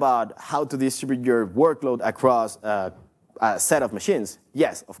to care about how to distribute your workload across a set of machines.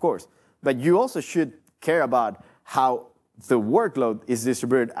 Yes, of course. But you also should care about how the workload is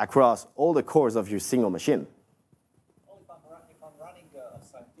distributed across all the cores of your single machine. Well, if I'm running a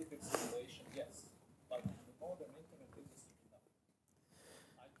scientific simulation, yes. But the modern internet is enough.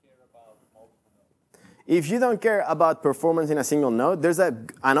 I care about multiple nodes. If you don't care about performance in a single node, there's a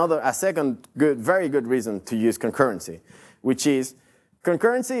second very good reason to use concurrency, which is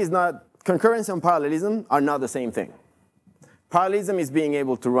concurrency and parallelism are not the same thing. Parallelism is being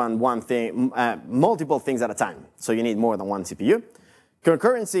able to run multiple things at a time, so you need more than one CPU.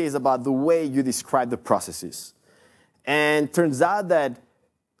 Concurrency is about the way you describe the processes. And turns out that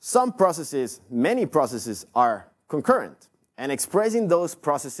many processes are concurrent, and expressing those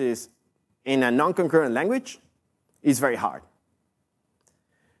processes in a non-concurrent language is very hard.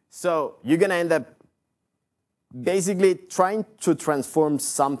 So you're going to end up basically trying to transform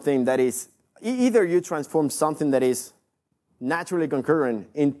something that is, either you transform something that is naturally concurrent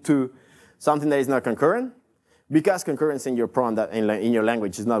into something that is not concurrent, because concurrency in your program in your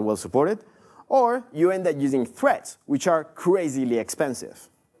language is not well supported, or you end up using threads, which are crazily expensive.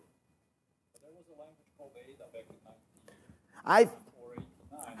 There was a language called Ada back in 19 or 89.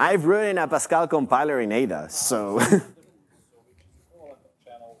 I've written a Pascal compiler in Ada, so.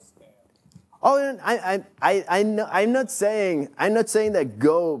 Oh, I'm not saying that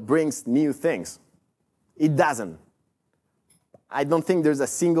Go brings new things. It doesn't. I don't think there's a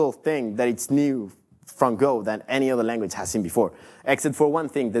single thing that it's new from Go that any other language has seen before, except for one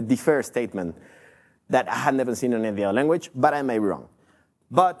thing, the defer statement that I had never seen in any other language, but I may be wrong.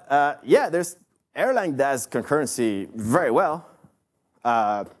 But yeah, Erlang does concurrency very well.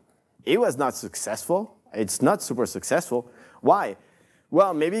 It was not successful. It's not super successful. Why?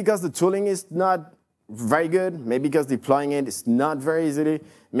 Well, maybe because the tooling is not very good. Maybe because deploying it is not very easy.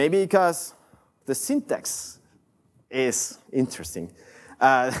 Maybe because the syntax is interesting.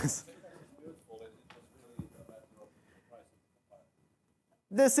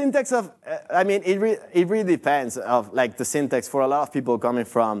 The syntax of, I mean, it really depends of like the syntax for a lot of people coming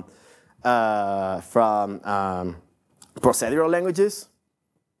from procedural languages.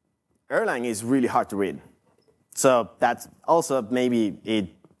 Erlang is really hard to read. So that's also maybe it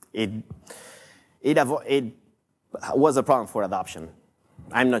was a problem for adoption.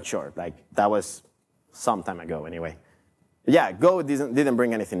 I'm not sure. Like that was some time ago anyway. Yeah, Go didn't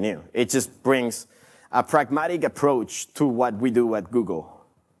bring anything new. It just brings a pragmatic approach to what we do at Google.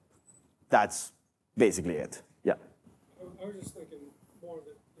 That's basically it. Yeah. I was just thinking more of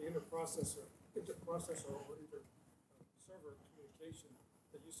the interprocessor or inter-server communication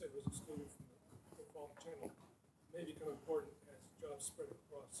that you said was excluded from the default channel may become important as jobs spread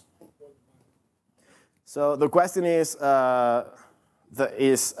across more than one. So the question is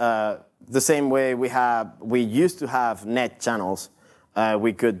the same way we used to have net channels.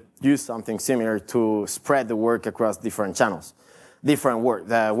 We could use something similar to spread the work across different channels, different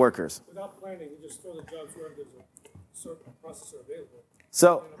workers. Without planning, you just throw the jobs where there's a certain processor available.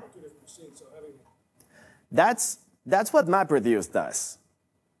 So Two different machines, so having that's what MapReduce does.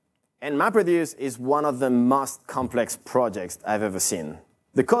 And MapReduce is one of the most complex projects I've ever seen.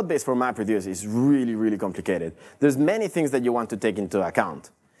 The code base for MapReduce is really, really complicated. There's many things that you want to take into account.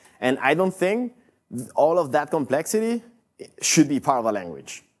 And I don't think all of that complexity should be part of a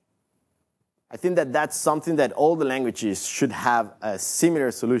language. I think that that's something that all the languages should have a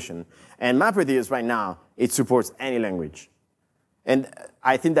similar solution. And MapReduce right now, it supports any language. And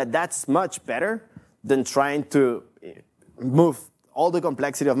I think that that's much better than trying to move all the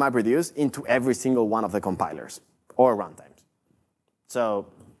complexity of MapReduce into every single one of the compilers or runtimes. So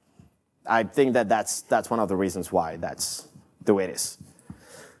I think that that's one of the reasons why that's the way it is.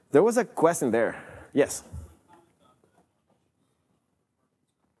 There was a question there. Yes?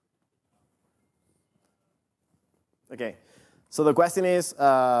 Okay. So the question is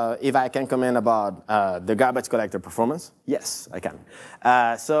if I can comment about the garbage collector performance. Yes, I can.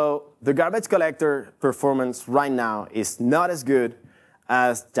 So the garbage collector performance right now is not as good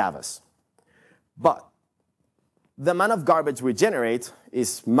as Java's. But the amount of garbage we generate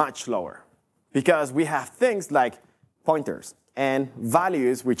is much lower because we have things like pointers and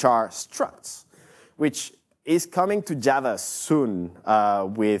values which are structs, which is coming to Java soon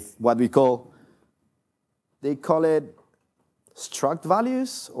with what they call it struct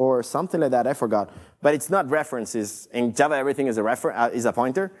values or something like that, I forgot. But it's not references. In Java, everything is a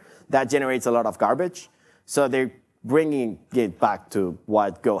pointer that generates a lot of garbage. So they're bringing it back to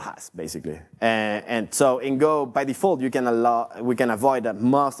what Go has, basically. And so in Go, by default, we can avoid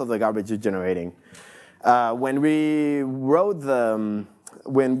most of the garbage you're generating. When we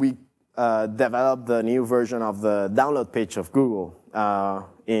developed the new version of the download page of Google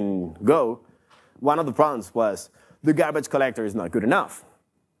in Go, one of the problems was the garbage collector is not good enough.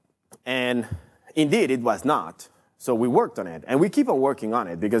 And indeed, it was not. So we worked on it. And we keep on working on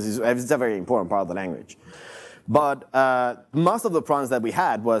it because it's a very important part of the language. But most of the problems that we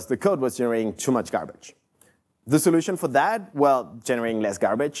had was the code was generating too much garbage. The solution for that, well, generating less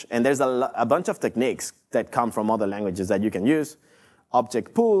garbage. And there's a bunch of techniques that come from other languages that you can use.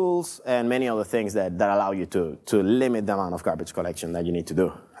 Object pools and many other things that allow you to limit the amount of garbage collection that you need to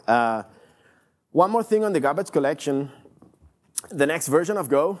do. One more thing on the garbage collection. The next version of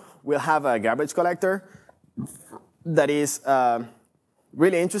Go will have a garbage collector that is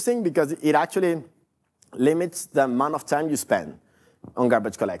really interesting because it actually limits the amount of time you spend on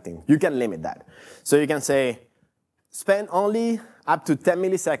garbage collecting. You can limit that. So you can say, spend only up to 10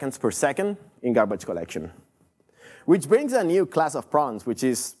 milliseconds per second in garbage collection. Which brings a new class of problems, which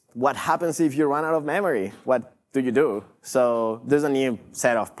is what happens if you run out of memory? What do you do? So there's a new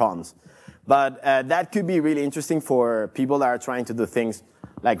set of problems. But that could be really interesting for people that are trying to do things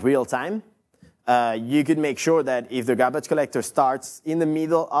like real time. You could make sure that if the garbage collector starts in the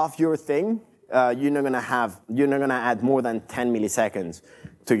middle of your thing, you're not gonna add more than 10 milliseconds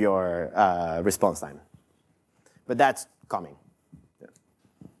to your response time. But that's coming. Yeah.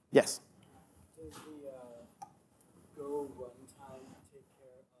 Yes? Does the Go runtime take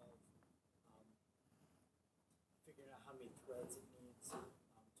care of figuring out how many threads it needs to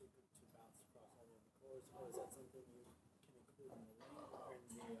bounce across all of the cores, or is that something you can include in the language,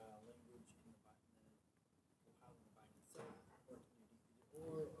 in the language in the binding set, or how does that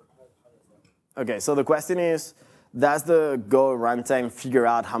work? Okay, so the question is, does the Go runtime figure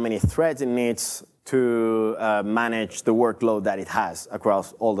out how many threads it needs to manage the workload that it has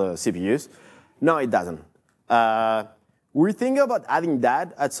across all the CPUs? No, it doesn't. We're thinking about adding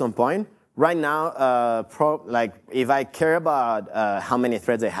that at some point. Right now, if I care about how many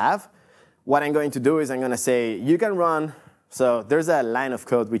threads I have, what I'm going to do is I'm going to say, you can run, so there's a line of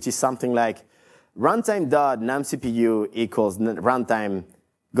code which is something like runtime.numCPU equals runtime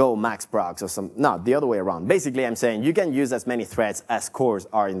Go max procs or some, no, the other way around. Basically, I'm saying you can use as many threads as cores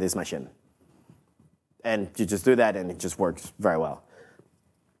are in this machine. And you just do that, and it just works very well.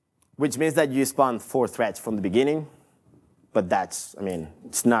 Which means that you spawn 4 threads from the beginning, but that's, I mean,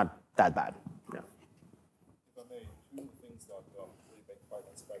 it's not that bad. Yeah. If I may, two things that really make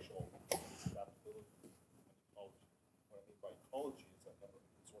Python special is adaptability and ecology. What I mean by ecology is that number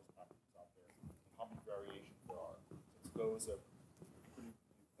of source packages out there, and how many variations there are. Since Go is a pretty new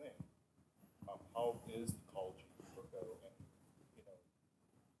thing, how is the ecology for Go? And, you know.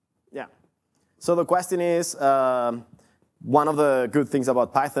 Yeah. So the question is, one of the good things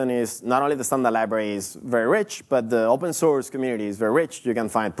about Python is not only the standard library is very rich, but the open source community is very rich. You can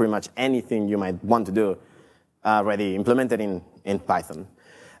find pretty much anything you might want to do already implemented in Python.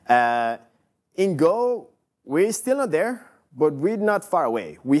 In Go, we're still not there, but we're not far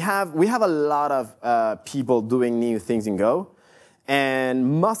away. We have a lot of people doing new things in Go,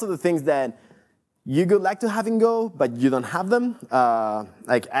 and most of the things that you would like to have in Go, but you don't have them.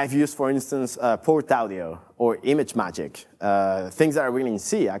 Like I've used, for instance, port audio or image magic, things that are really in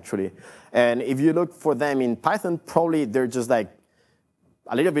C, actually. And if you look for them in Python, probably they're just like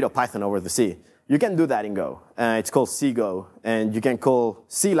a little bit of Python over the C. You can do that in Go. It's called CGo, and you can call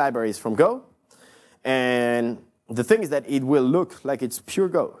C libraries from Go. And the thing is that it will look like it's pure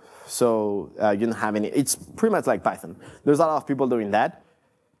Go. So you don't have any, it's pretty much like Python. There's a lot of people doing that.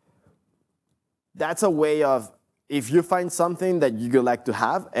 That's a way of, if you find something that you would like to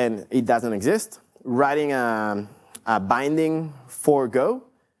have and it doesn't exist, writing a binding for Go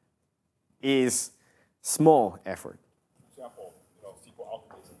is small effort. For example, you know, SQL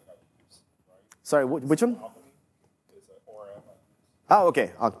alchemy is something I use, right? Sorry, which one? Alchemy is an ORM I use. Oh,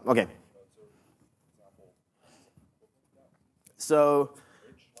 okay, okay. So,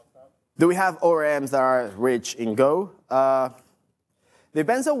 do we have ORMs that are rich in Go?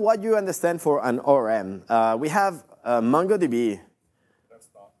 Depends on what you understand for an ORM. We have MongoDB. That's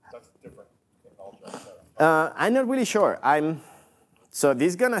different technology. I'm not really sure. So this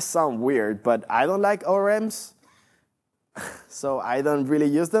is gonna sound weird, but I don't like ORMs, so I don't really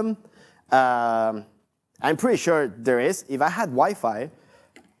use them. I'm pretty sure there is. If I had Wi-Fi,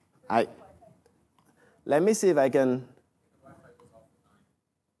 let me see if I can.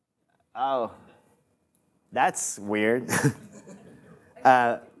 Oh, that's weird.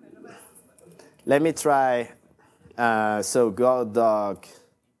 Let me try. So godoc.org.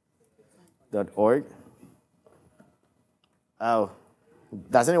 Oh,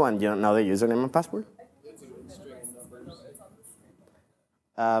 does anyone know the username and password?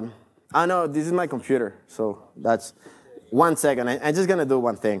 Oh no, this is my computer, so that's 1 second. I'm just gonna do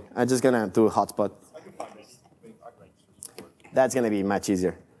one thing. I'm just gonna do a hotspot. That's gonna be much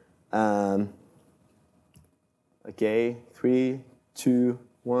easier. Okay, 3, 2,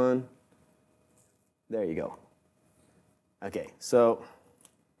 1. There you go. Okay, so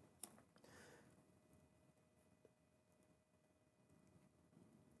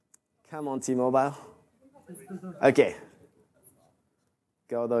come on, T-Mobile. Okay.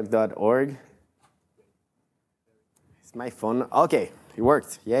 Godoc.org. It's my phone. Okay, it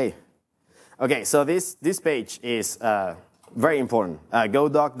worked. Yay. Okay, so this page is very important.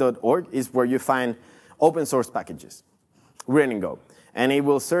 Godoc.org is where you find open source packages written in Go. And it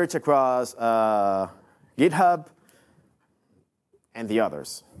will search across GitHub and the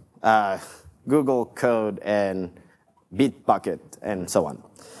others. Google Code and Bitbucket and so on.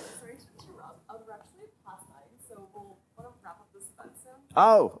 Sorry to interrupt. We're actually past 9, so we'll want to wrap up this event soon.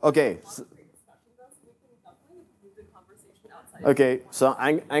 Oh, okay. Okay, so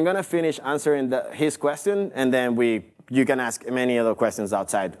I'm gonna finish answering his question, and then you can ask many other questions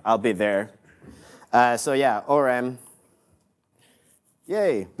outside. I'll be there. So yeah, ORM.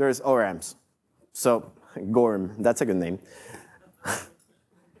 Yay, there's ORMs. So GORM, that's a good name.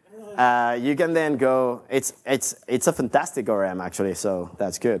 You can then go. It's a fantastic ORM actually, so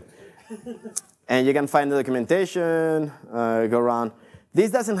that's good. And you can find the documentation. Go around.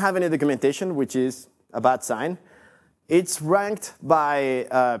 This doesn't have any documentation, which is a bad sign. It's ranked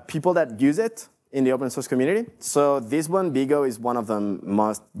by people that use it in the open source community. So this one, Bigo, is one of the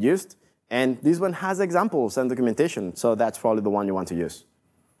most used. And this one has examples and documentation. So that's probably the one you want to use.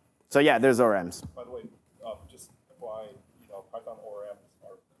 So yeah, there's ORMs. By the way, just FYI, Python ORMs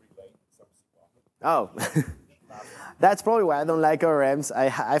are pretty late. Oh, that's probably why I don't like ORMs.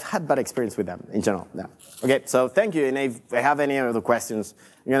 I've had bad experience with them in general. Yeah. Okay, so thank you. And if I have any other questions,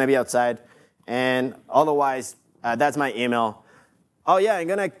 I'm going to be outside. And otherwise, that's my email. Oh yeah, I'm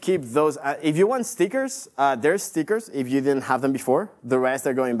gonna keep those. If you want stickers, there's stickers if you didn't have them before. The rest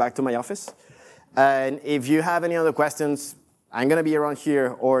are going back to my office. And if you have any other questions, I'm gonna be around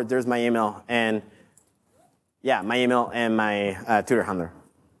here, or there's my email and yeah, my email and my Twitter handle.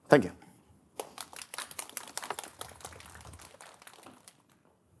 Thank you.